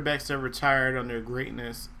quarterbacks that retired on their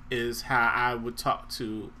greatness is how I would talk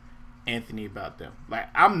to Anthony about them. Like,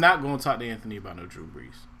 I'm not going to talk to Anthony about no Drew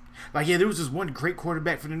Brees. Like, yeah, there was this one great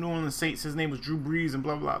quarterback for the New Orleans Saints. His name was Drew Brees and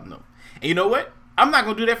blah, blah, blah. No. And you know what? I'm not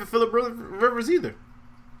gonna do that for Phillip Rivers either.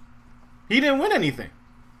 He didn't win anything.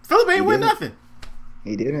 Phillip ain't win nothing.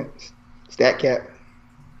 He didn't. Stat cap.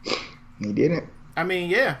 He didn't. I mean,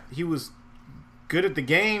 yeah, he was good at the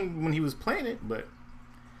game when he was playing it, but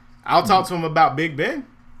I'll talk to him about Big Ben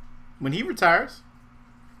when he retires.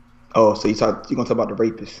 Oh, so you're gonna talk about the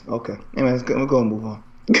rapist? Okay. Anyway, we're gonna move on.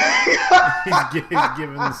 he's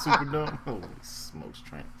giving the Superdome. Holy smokes,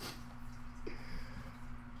 Trent.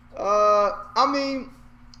 I mean,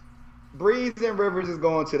 Breeze and Rivers is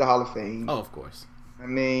going to the Hall of Fame. Oh, of course. I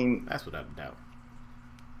mean, that's without a doubt.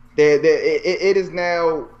 It is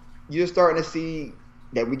now. You're starting to see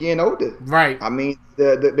that we're getting older. Right. I mean,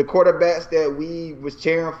 the quarterbacks that we was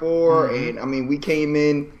cheering for, and I mean, we came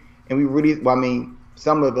in and we really. Well, I mean,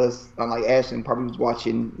 some of us, like Ashton, probably was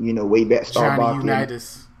watching. Way back Johnny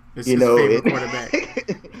Unitas. Is his favorite quarterback.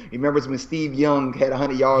 He remembers when Steve Young had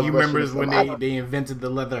 100 yards. He remembers when they invented the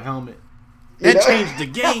leather helmet. That changed the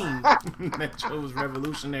game. That was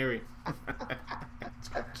revolutionary.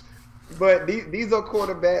 But these are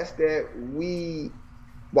quarterbacks that we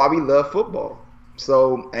love football.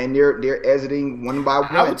 So, and they're exiting one by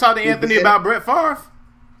one. I would talk to Anthony about Brett Favre.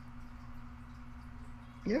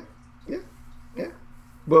 Yeah.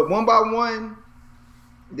 But one by one,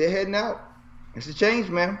 they're heading out. It's a change,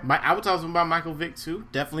 man. I would talk to him about Michael Vick too.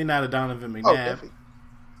 Definitely not a Donovan McNabb. Oh, definitely.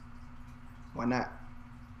 Why not?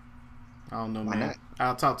 I don't know, Why man. not?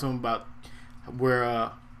 I'll talk to him about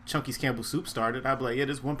where Chunky's Campbell Soup started. I'd be like, yeah,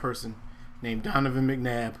 there's one person named Donovan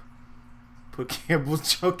McNabb put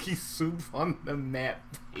Campbell's Chunky Soup on the map,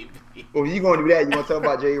 baby. Well, you gonna do that? You gonna talk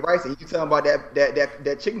about Jerry Rice, and you tell him about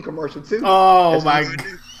that chicken commercial too? Oh my god!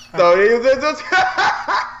 So it was just.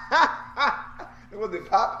 Was it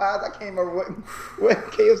Popeyes? I can't remember what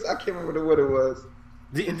KFC. I can't remember what it was.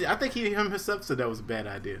 I think himself said that was a bad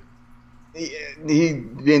idea. He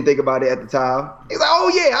didn't think about it at the time. He's like,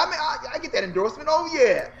 "Oh yeah, I mean, I get that endorsement. Oh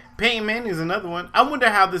yeah." Peyton Manning is another one. I wonder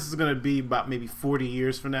how this is going to be about maybe 40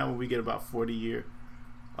 years from now when we get about 40 years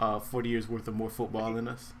worth of more football in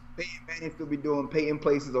us. Peyton Manning still be doing Peyton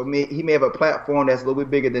places, or he may have a platform that's a little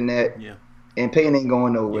bit bigger than that. Yeah. And Peyton ain't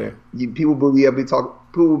going nowhere. Yeah. People will be able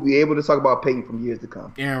to talk about Peyton from years to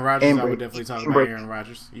come. Aaron Rodgers, I would definitely talk about Aaron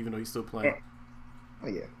Rodgers, even though he's still playing. Oh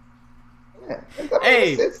yeah.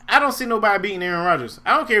 Hey, I don't see nobody beating Aaron Rodgers.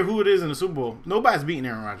 I don't care who it is in the Super Bowl. Nobody's beating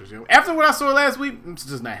Aaron Rodgers, yo. After what I saw last week, it's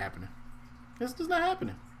just not happening. It's just not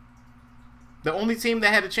happening. The only team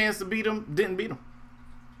that had a chance to beat him didn't beat him.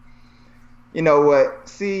 You know what?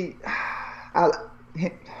 See,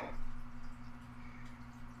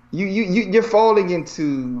 you're falling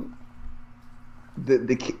into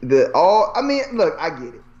the all. I mean, look, I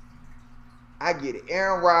get it.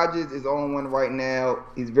 Aaron Rodgers is on one right now.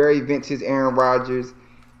 He's very vintage Aaron Rodgers.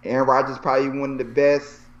 Aaron Rodgers probably one of the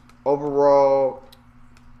best overall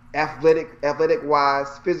athletic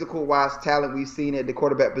wise, physical wise talent we've seen at the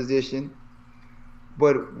quarterback position.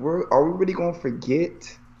 But are we really going to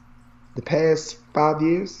forget the past 5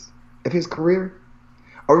 years of his career?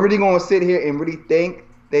 Are we really going to sit here and really think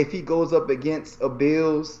that if he goes up against a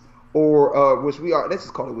Bills or which we are, let's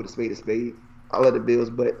just call it with a spade. I love the Bills,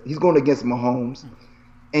 but he's going against Mahomes.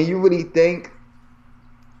 And you really think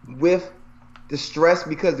with the stress,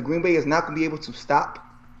 because the Green Bay is not going to be able to stop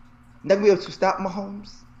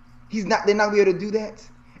Mahomes. They're not going to be able to do that.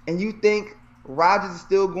 And you think Rodgers is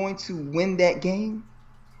still going to win that game?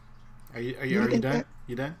 Are you done? That?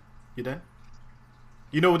 You done?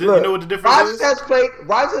 You know what the difference is?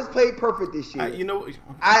 Rodgers has played perfect this year.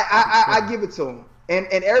 I give it to him. And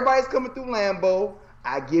everybody's coming through Lambeau.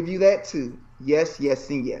 I give you that too. Yes,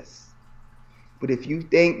 and yes. But if you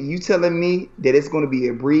telling me that it's going to be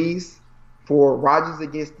a breeze for Rodgers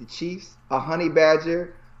against the Chiefs, a Honey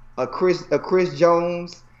Badger, a Chris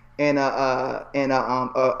Jones, and a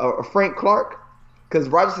Frank Clark, because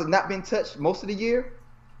Rodgers has not been touched most of the year,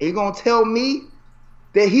 are you going to tell me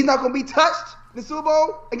that he's not going to be touched in the Super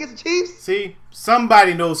Bowl against the Chiefs? See,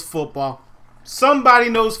 somebody knows football.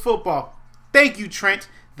 Thank you, Trent.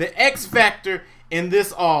 The X factor in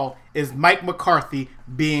this all is Mike McCarthy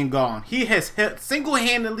being gone. He has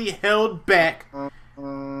single-handedly held back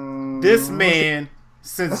this man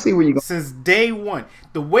since day one.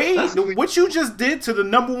 What you just did to the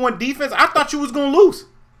number one defense, I thought you was going to lose.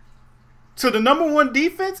 To the number one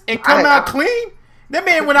defense and come out clean? That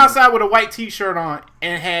man went outside with a white T-shirt on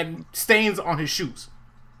and had stains on his shoes.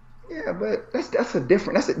 Yeah, but that's a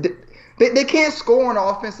different. They can't score on the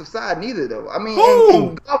offensive side neither, though. I mean,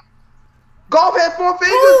 Golf had 4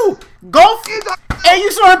 fingers. Golf? And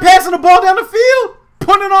you saw him passing the ball down the field?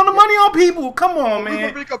 putting it on the money on people. Come on, We're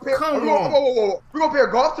man. gonna compare. Come Whoa, on. whoa, whoa, whoa. We're gonna compare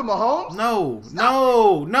golf to Mahomes?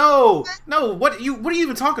 No. What are you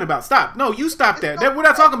even talking about? Stop. No, you stop that. We're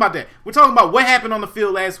not talking about that. We're talking about what happened on the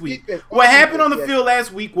field last week. What happened on the field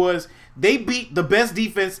last week was they beat the best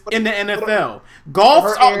defense in the NFL.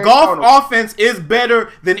 Golf's offense is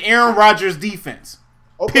better than Aaron Rodgers' defense.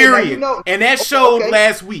 Period. And that showed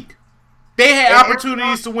last week. They had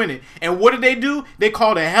opportunities to win it. And what did they do? They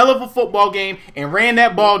called a hell of a football game and ran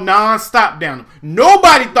that ball nonstop down them.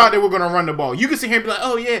 Nobody thought they were going to run the ball. You can sit here and be like,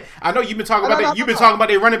 oh, yeah, I know you've been talking about that. You've been talking about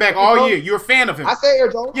their running back all year. You're a fan of him. I say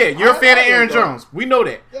Aaron Jones. Yeah, you're a fan of Aaron Jones. We know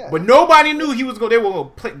that. Yeah. But nobody knew they were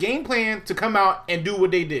going to game plan to come out and do what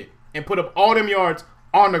they did and put up all them yards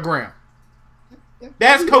on the ground.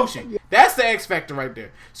 That's coaching. That's the X factor right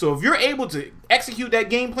there. So if you're able to execute that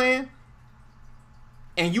game plan,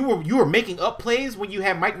 and you were making up plays when you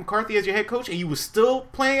had Mike McCarthy as your head coach, and you were still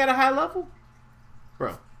playing at a high level,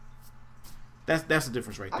 bro. That's the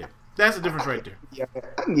difference right there. That's the difference right there. Yeah,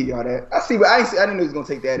 I can give y'all that. I didn't know he was gonna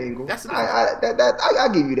take that angle. That's I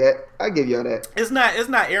give you that. I give y'all that. It's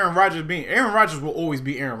not Aaron Rodgers being Aaron Rodgers will always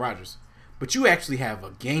be Aaron Rodgers, but you actually have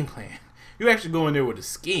a game plan. You actually go in there with a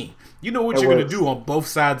scheme. You know what you're gonna do on both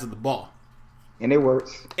sides of the ball, and it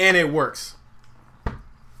works.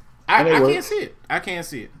 I can't see it. I can't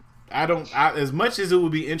see it. As much as it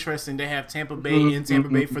would be interesting to have Tampa Bay in Tampa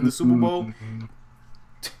Bay for the Super Bowl,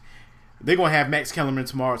 they're going to have Max Kellerman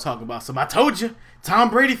tomorrow talking about, so I told you, Tom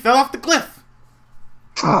Brady fell off the cliff.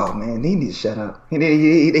 Oh, man, he needs to shut up.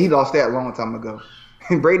 He lost that a long time ago.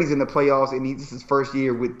 Brady's in the playoffs, and this is his first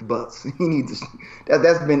year with the Bucs. He needs to.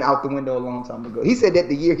 That's been out the window a long time ago. He said that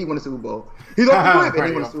the year he won the Super Bowl. He's off the cliff, and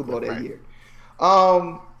he won the Super Bowl that year.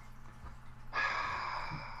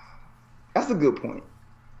 That's a good point.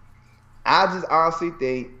 I just honestly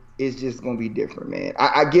think it's just going to be different, man.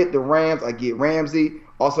 I get the Rams. I get Ramsey.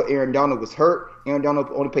 Also, Aaron Donald was hurt. Aaron Donald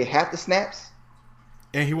only played half the snaps.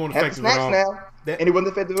 And he wasn't effective at all. And he wasn't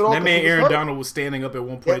effective at all. That man Aaron Donald was standing up at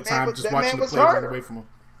one point in time just watching the play run away from him.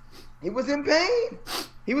 He was in pain.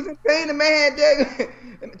 The man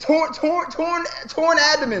had torn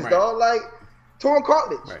abdomens, dog. Like, torn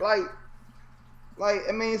cartilage. Right. Like,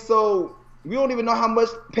 I mean, so... We don't even know how much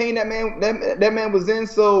pain that man was in.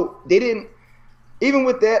 So they didn't. Even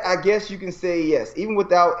with that, I guess you can say yes. Even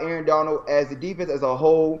without Aaron Donald, as the defense as a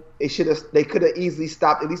whole, they could have easily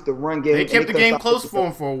stopped at least the run game. They kept the game close for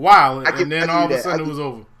him for a while, and then all of a sudden it was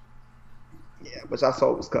over. Yeah, which I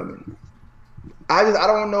saw was coming. I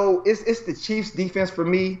don't know. It's the Chiefs' defense for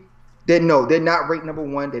me. They're not ranked number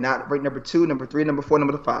 1. They're not ranked number 2, number 3, number 4,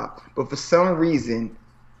 number 5. But for some reason,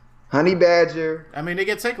 Honey Badger. I mean, they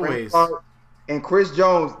get takeaways. And Chris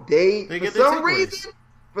Jones,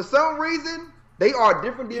 for some reason, they are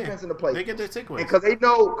different defense in the play. They get their takeaways because they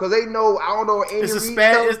know. I don't know. It's a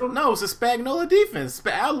Spagnuolo defense.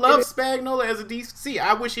 I love Spagnuolo as a DC.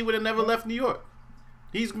 I wish he would have never left New York.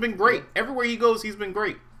 He's been great everywhere he goes. He's been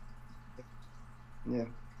great. Yeah,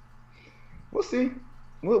 we'll see.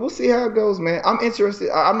 We'll see how it goes, man. I'm interested.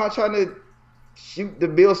 I'm not trying to shoot the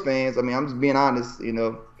Bills fans. I mean, I'm just being honest,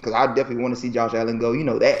 because I definitely want to see Josh Allen go. You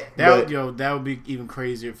know that. That would be even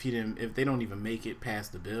crazier if they don't even make it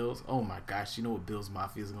past the Bills. Oh my gosh, you know what Bills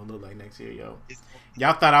Mafia is gonna look like next year, yo.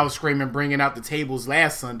 Y'all thought I was screaming bringing out the tables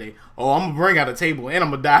last Sunday. Oh, I'm gonna bring out a table and I'm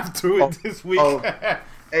gonna dive through it this week.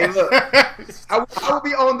 Hey, look, I will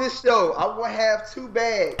be on this show. I will have 2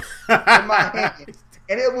 bags in my hand,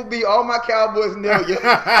 and it will be all my Cowboys million.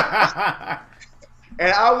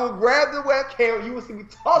 And I will grab the webcam. You will see me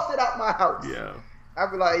toss it out my house. Yeah. I'll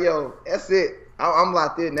be like, yo, that's it. I'm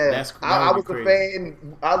locked in now. I was a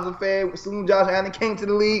fan. I was a fan as soon as Josh Allen came to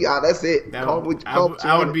the league. That's it. I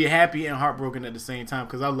would be happy and heartbroken at the same time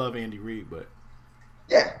because I love Andy Reid, but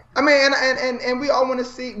yeah, I mean, and we all want to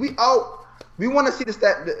see. We want to see the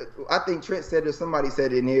stat. I think Trent said it. Somebody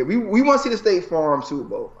said it in here. We want to see the State Farm Super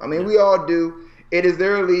Bowl. I mean, we all do. It is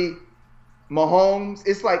literally Mahomes.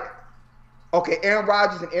 It's like, okay, Aaron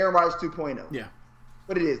Rodgers and Aaron Rodgers 2.0. Yeah.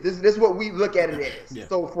 What it is. This is what we look at it as. Yeah.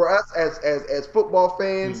 So for us as football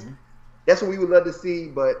fans, that's what we would love to see.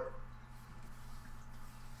 But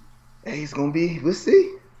hey, it's gonna be. We'll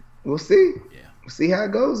see. We'll see. Yeah. We'll see how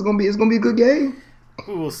it goes. It's gonna be a good game.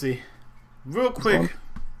 We will see. Real quick,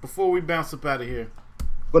 before we bounce up out of here.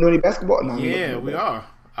 Gonna do any basketball? No, yeah, we are.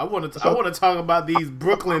 I want to talk about these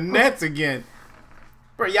Brooklyn Nets again.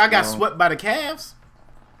 Bro, y'all got swept by the Cavs.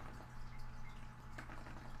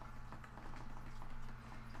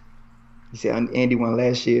 You said Andy won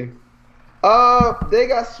last year. They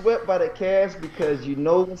got swept by the Cavs because you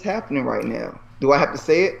know what's happening right now. Do I have to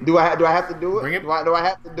say it? Do I have to do it? Bring it. Do I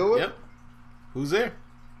have to do it? Yep. Who's there?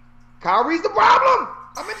 Kyrie's the problem.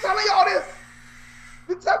 I've been telling y'all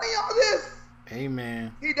this. Hey,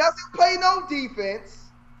 man. He doesn't play no defense.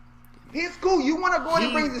 He's cool. You want to go in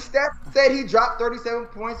and bring the stats said he dropped 37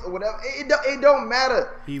 points or whatever. It don't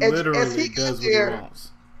matter. He literally does what he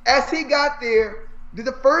wants. As he got there,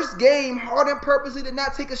 the first game, Harden purposely did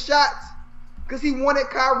not take a shot because he wanted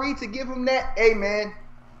Kyrie to give him that. Hey man,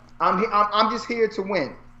 I'm just here to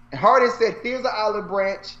win. And Harden said, "Here's an olive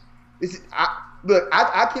branch. I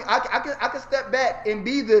can step back and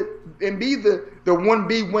be the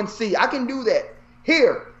 1B 1C. I can do that.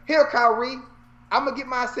 Here, Kyrie. I'm gonna get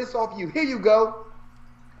my assists off you. Here you go."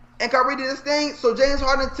 And Kyrie did his thing, so James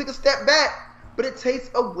Harden took a step back, but it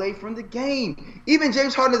takes away from the game. Even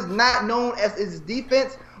James Harden is not known as his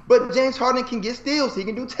defense, but James Harden can get steals. He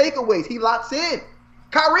can do takeaways. He locks in.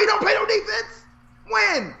 Kyrie don't play no defense.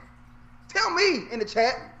 When? Tell me in the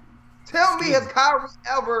chat. Tell me, has Kyrie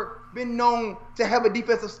ever been known to have a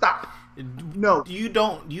defensive stop? No. You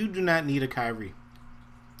do not need a Kyrie.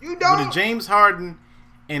 You don't. With a James Harden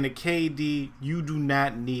and a KD, you do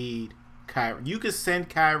not need Kyrie. You could send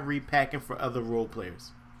Kyrie packing for other role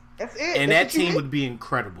players. That's it. And that team would be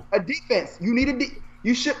incredible. A defense. You need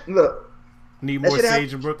you should look. Need more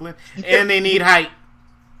Sage in Brooklyn. And they need height.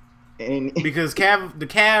 Because the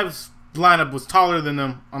Cavs lineup was taller than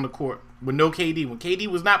them on the court with no KD. When KD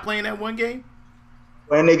was not playing that one game.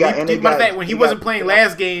 When he wasn't playing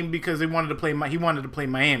last game because he wanted to play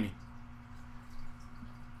Miami.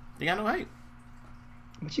 They got no height.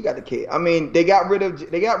 But you got the kid. I mean, they got rid of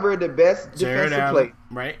the best defensive player,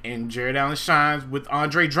 right? And Jared Allen shines with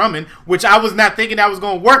Andre Drummond, which I was not thinking that was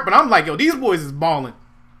going to work, but I'm like, yo, these boys is balling.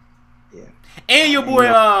 Yeah. And your boy,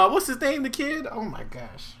 what's his name? The kid? Oh my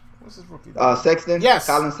gosh, what's his rookie? Sexton. Yes,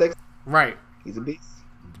 Colin Sexton. Right. He's a beast.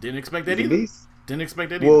 Didn't expect that either. Didn't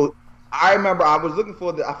expect that either. Well, I remember I was looking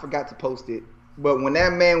for I forgot to post it, but when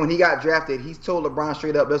he got drafted, he told LeBron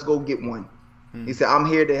straight up, "Let's go get one." He said, "I'm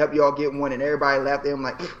here to help y'all get one," and everybody laughed at him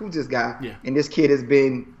like, "Who's this guy?" Yeah. And this kid has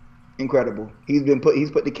been incredible. He's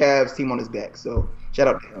put the Cavs team on his back. So shout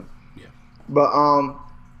out to him. Yeah. But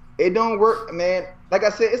it don't work, man. Like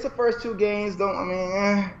I said, it's the first two games.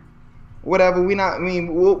 Whatever.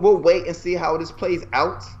 We'll wait and see how this plays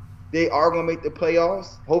out. They are gonna make the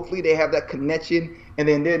playoffs. Hopefully, they have that connection, and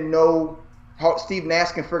then they know how Steve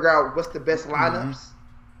Nash can figure out what's the best lineups,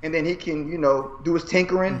 and then he can do his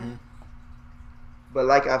tinkering. Mm-hmm. But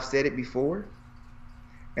like I've said it before,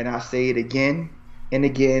 and I'll say it again and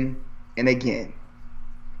again and again,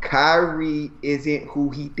 Kyrie isn't who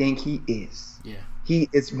he think he is. Yeah. He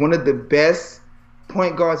is one of the best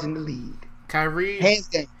point guards in the league. Kyrie. Hands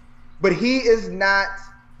down. But he is not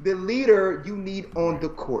the leader you need on the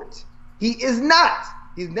court. He is not.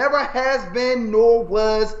 He never has been nor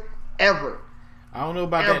was ever. I don't know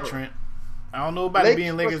about that, Trent. I don't know about it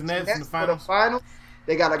being Lakers Nets in the finals.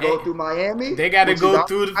 They got to go through Miami. They got to go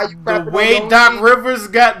through the way Doc Rivers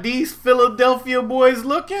got these Philadelphia boys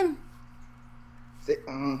looking.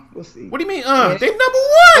 We'll see. What do you mean? They number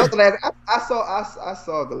one. I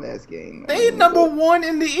saw the last game. They number one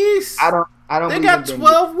in the East. I don't. They got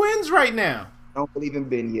 12 wins right now. I don't believe in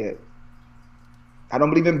Ben yet. I don't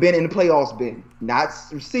believe in Ben in the playoffs. Ben, not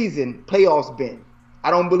season playoffs. Ben. I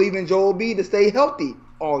don't believe in Joel B to stay healthy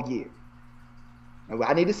all year.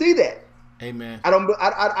 I need to see that. Amen. I don't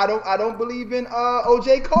believe in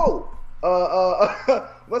OJ Cole.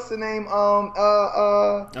 What's the name?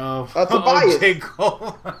 Tobias. OJ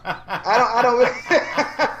Cole.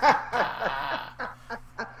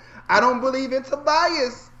 I don't believe in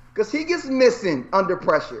Tobias because he gets missing under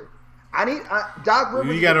pressure. I need Doc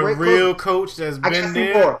Rivers. You got a real coach that's been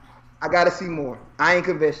there. I gotta see more. I ain't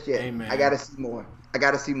convinced yet. Amen. I gotta see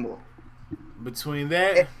more. Between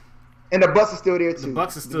that. And the Bucks are still there too. The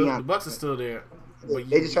Bucks are still there. But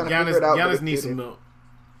they just trying to figure it out. Giannis needs some milk.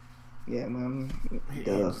 Yeah, man. He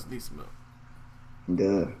just needs some milk.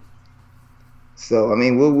 Duh. So I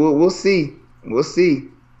mean, we'll see. We'll see.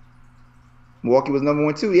 Milwaukee was number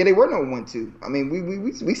 1, 2. Yeah, they were number 1, 2. I mean,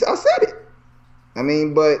 we I said it. I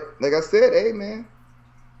mean, but like I said, hey man,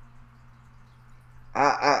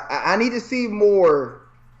 I need to see more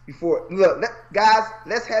before. Look, guys,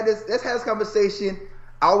 let's have this conversation.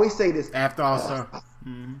 I always say this after All-Star.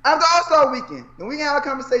 After All-Star weekend, and we can have a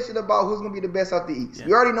conversation about who's going to be the best out the East. Yeah.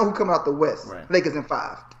 We already know who coming out the West. Right. Lakers in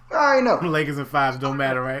 5. I already know. Lakers in 5 don't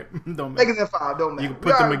matter, right? Don't matter. Lakers in 5 don't matter. You can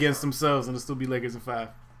put them against themselves and it'll still be Lakers in 5.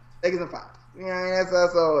 Lakers in 5. Yeah,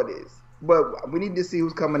 that's all it is. But we need to see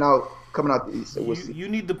who's coming out the East. So we'll see. You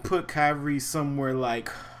need to put Kyrie somewhere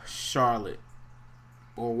like Charlotte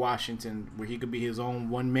or Washington, where he could be his own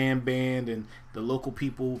one-man band, and the local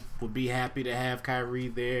people would be happy to have Kyrie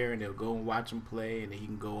there, and they'll go and watch him play, and then he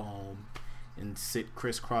can go home and sit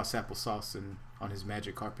crisscross applesauce on his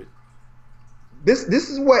magic carpet. This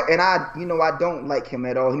is what, and I don't like him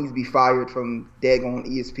at all. He needs to be fired from daggone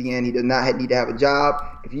ESPN. He does not need to have a job.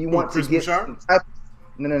 If you want to get some type,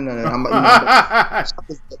 no. I'm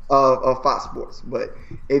Fox Sports, but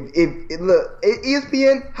if look,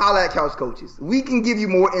 ESPN, holla at couch coaches. We can give you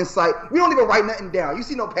more insight. We don't even write nothing down. You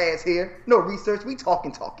see no pads here, no research. We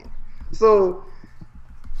talking. So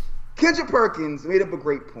Kendrick Perkins made up a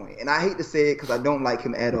great point, and I hate to say it because I don't like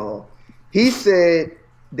him at all. He said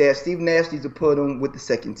that Steve Nash needs to put him with the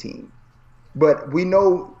second team. But we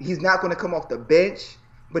know he's not going to come off the bench,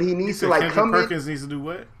 but he needs to Kendrick come Perkins in. Needs to do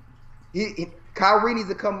what? Kyrie needs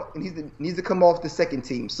to come off the second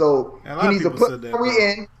team. So he needs to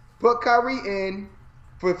put Kyrie in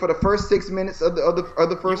for the first 6 minutes of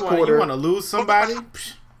the first quarter. You want to lose somebody?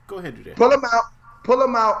 Go ahead and do that. Pull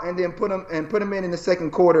him out, and then put him in the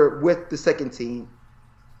second quarter with the second team.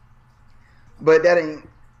 But that ain't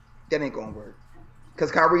gonna work. Because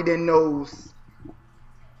Kyrie then knows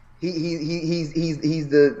he's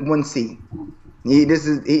the 1C.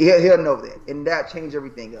 He'll know that, and that changed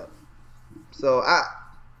everything up. So I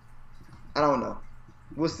don't know.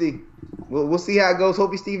 We'll see. We'll see how it goes.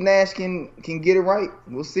 Hopefully Steve Nash can get it right.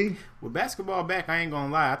 We'll see. With basketball back, I ain't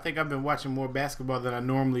gonna lie. I think I've been watching more basketball than I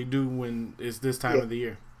normally do when it's this time of the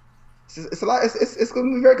year. It's a lot. It's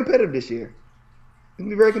going to be very competitive this year. It's going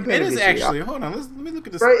to be very competitive. It is actually. Hold on. Let me look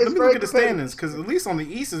at this. Let me look at the standings, because at least on the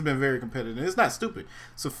East has been very competitive. It's not stupid.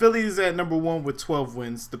 So Philly's at number 1 with 12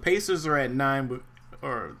 wins. The Pacers are at 9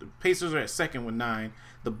 the Pacers are at second with 9.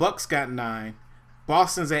 The Bucks got 9.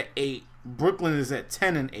 Boston's at 8. Brooklyn is at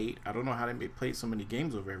 10 and 8. I don't know how they played so many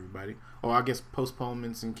games over everybody. Or I guess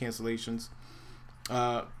postponements and cancellations.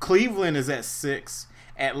 Cleveland is at 6.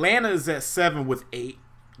 Atlanta is at 7 with 8.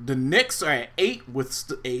 The Knicks are at 8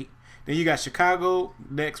 with 8. Then you got Chicago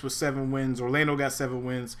next with 7 wins. Orlando got 7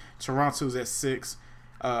 wins. Toronto's at 6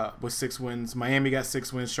 with 6 wins. Miami got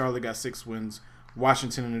 6 wins. Charlotte got 6 wins.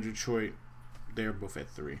 Washington and Detroit, they're both at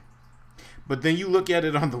 3. But then you look at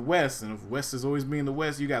it on the West, and if West is always being the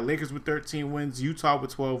West, you got Lakers with 13 wins, Utah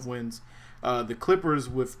with 12 wins, the Clippers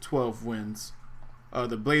with 12 wins.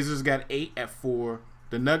 The Blazers got 8 at 4.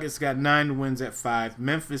 The Nuggets got 9 wins at 5.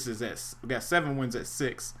 Memphis got 7 wins at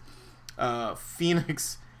 6.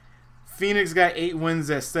 Phoenix got 8 wins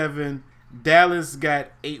at 7. Dallas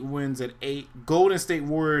got 8 wins at 8. Golden State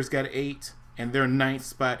Warriors got 8, and they're 9th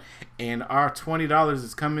spot. And our $20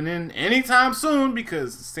 is coming in anytime soon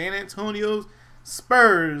because San Antonio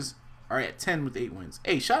Spurs are at 10 with 8 wins.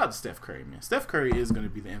 Hey, shout out to Steph Curry, man. Steph Curry is going to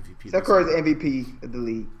be the MVP. Steph Curry is the MVP of the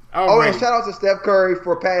league. Alrighty. And shout out to Steph Curry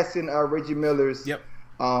for passing Reggie Miller's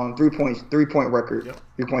 3-point record,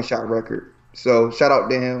 3-point shot record. So shout out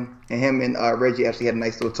to him. And him and Reggie actually had a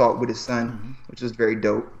nice little talk with his son, which was very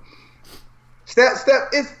dope. Steph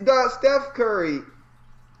Curry.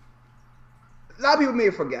 A lot of people may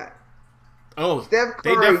have forgot. Oh, Steph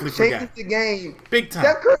they Curry definitely changed forgot. the game. Big time.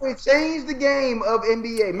 Steph Curry changed the game of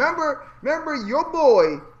NBA. Remember your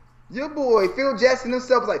boy Phil Jackson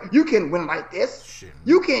himself was like, you can win like this. Shit.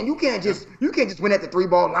 You can't just win at the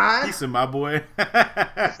 3-ball line. He said, my boy.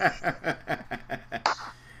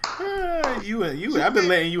 I've been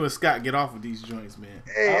letting you and Scott get off with these joints, man.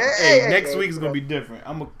 Hey, next week's gonna be different.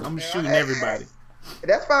 I'm shooting everybody.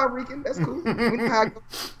 That's fine, Rican. That's cool. We know how it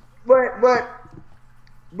goes.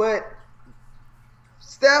 But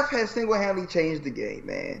Steph has single-handedly changed the game,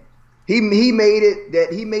 man. He made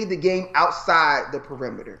the game outside the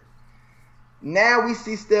perimeter. Now we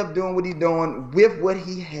see Steph doing what he's doing with what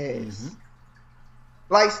he has.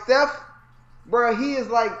 Like Steph, bro, he is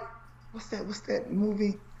like, what's that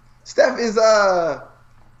movie? Steph is that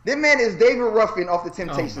man is David Ruffin off the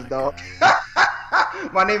Temptations, dog.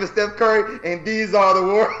 My name is Steph Curry, and these are the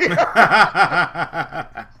Warriors.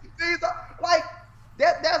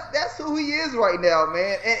 That's who he is right now,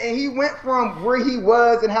 man. And he went from where he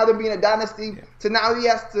was and how to be in a dynasty to now he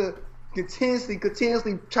has to continuously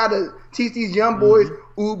try to teach these young boys,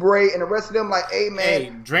 Oubre and the rest of them, like, hey, man.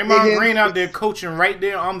 Hey, Draymond Green out there coaching right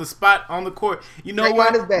there on the spot on the court. You know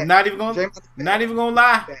what? Not even gonna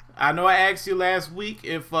lie. I know I asked you last week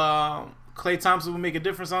if Klay Thompson would make a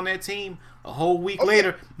difference on that team. A whole week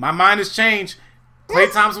later, my mind has changed.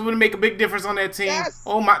 Klay Thompson would make a big difference on that team. Yes.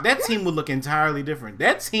 Oh my, that team would look entirely different.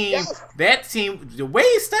 That team, the way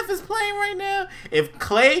Steph is playing right now, if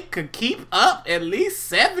Klay could keep up at least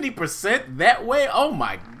 70% that way, oh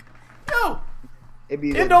my,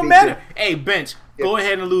 it don't matter. Hey, bench, go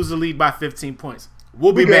ahead and lose the lead by 15 points.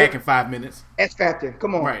 We'll be back in 5 minutes. X Factor,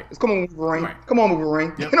 come on, right? Come on, Wolverine. Right. Come on,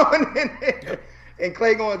 Wolverine. Yep. You know, and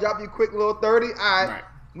Klay gonna drop you a quick little 30. All right,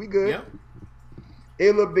 we good. Yep.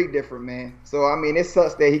 It look big different, man. So I mean, it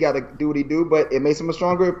sucks that he got to do what he do, but it makes him a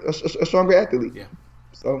stronger athlete. Yeah.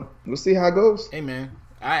 So we'll see how it goes. Hey man,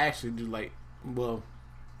 I actually do like. Well,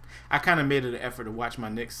 I kind of made it an effort to watch my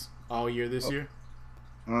Knicks all year this year.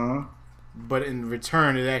 But in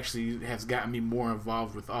return, it actually has gotten me more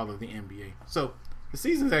involved with all of the NBA. So the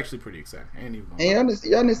season's actually pretty exciting.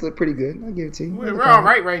 Y'all Knicks look pretty good. I'll give it to you. We're all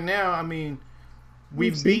right now. I mean,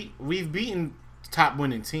 we've beaten top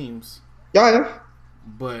winning teams. Yeah.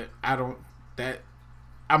 But I don't that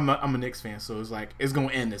I'm a Knicks fan, so it's like it's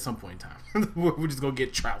gonna end at some point in time. We're just gonna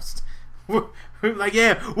get trounced. We're like,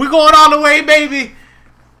 yeah, we're going all the way, baby.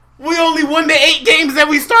 We only won the 8 games that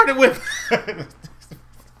we started with.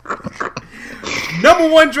 Number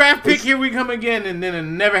 1 draft pick, here we come again, and then it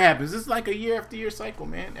never happens. It's like a year after year cycle,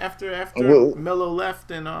 man. After Melo left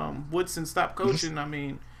and Woodson stopped coaching, I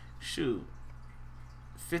mean, shoot,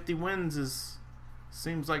 50 wins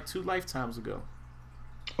seems like 2 lifetimes ago.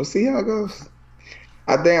 We'll see how it goes.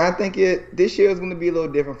 I think this year is going to be a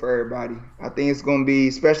little different for everybody. I think it's going to be,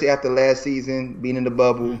 especially after last season being in the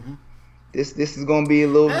bubble. Mm-hmm. This is going to be a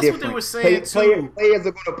little different. That's what they were saying too. Players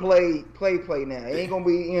are going to play now. It ain't going to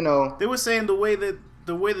be, They were saying the way that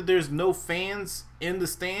there's no fans in the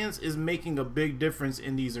stands is making a big difference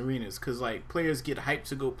in these arenas, because like players get hyped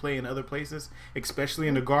to go play in other places, especially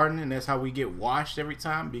in the Garden, and that's how we get washed every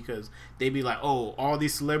time, because they be like, oh, all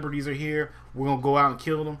these celebrities are here, we're going to go out and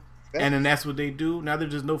kill them. And then that's what they do. Now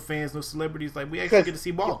there's just no fans, no celebrities. Like, we actually get to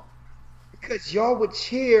see ball. Because y'all would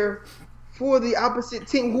cheer for the opposite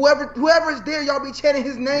team. Whoever's there, y'all be chanting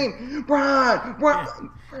his name. Brian. Yeah.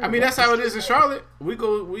 I mean, that's how it is in Charlotte. We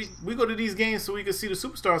go to these games so we can see the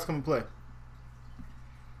superstars come and play.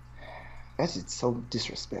 That's just so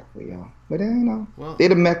disrespectful, y'all. But well, they're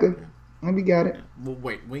the Mecca. And we got it. Well,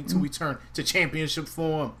 wait till we turn to championship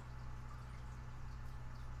form.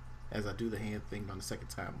 As I do the hand thing on the second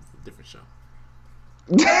time of a different show.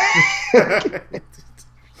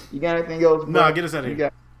 You got anything else, bro? No, get us out of here.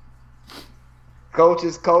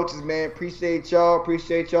 Coaches, man. Appreciate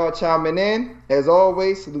y'all chiming in. As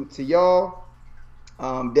always, salute to y'all.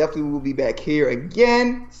 Definitely we'll be back here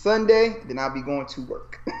again Sunday. Then I'll be going to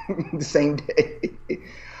work the same day.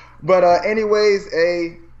 But anyways,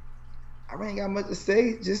 I really ain't got much to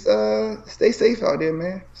say. Just stay safe out there,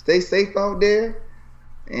 man. Stay safe out there.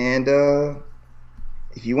 And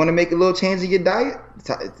if you want to make a little change in your diet,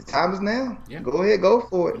 the time is now. Yeah. Go ahead, go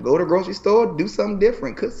for it. Go to the grocery store, do something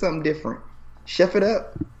different, cook something different, chef it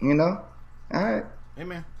up. All right.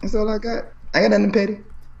 Amen. That's all I got. I got nothing petty.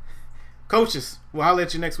 Coaches, we'll holler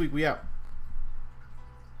at you next week. We out.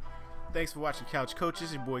 Thanks for watching Couch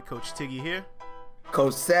Coaches. Your boy Coach Tiggy here.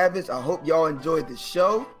 Coach Savage, I hope y'all enjoyed the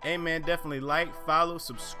show. Hey man, definitely like, follow,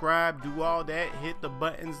 subscribe, do all that. Hit the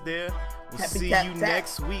buttons there. We'll see you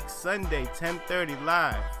next week, Sunday, 10:30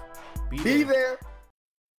 live. Be there.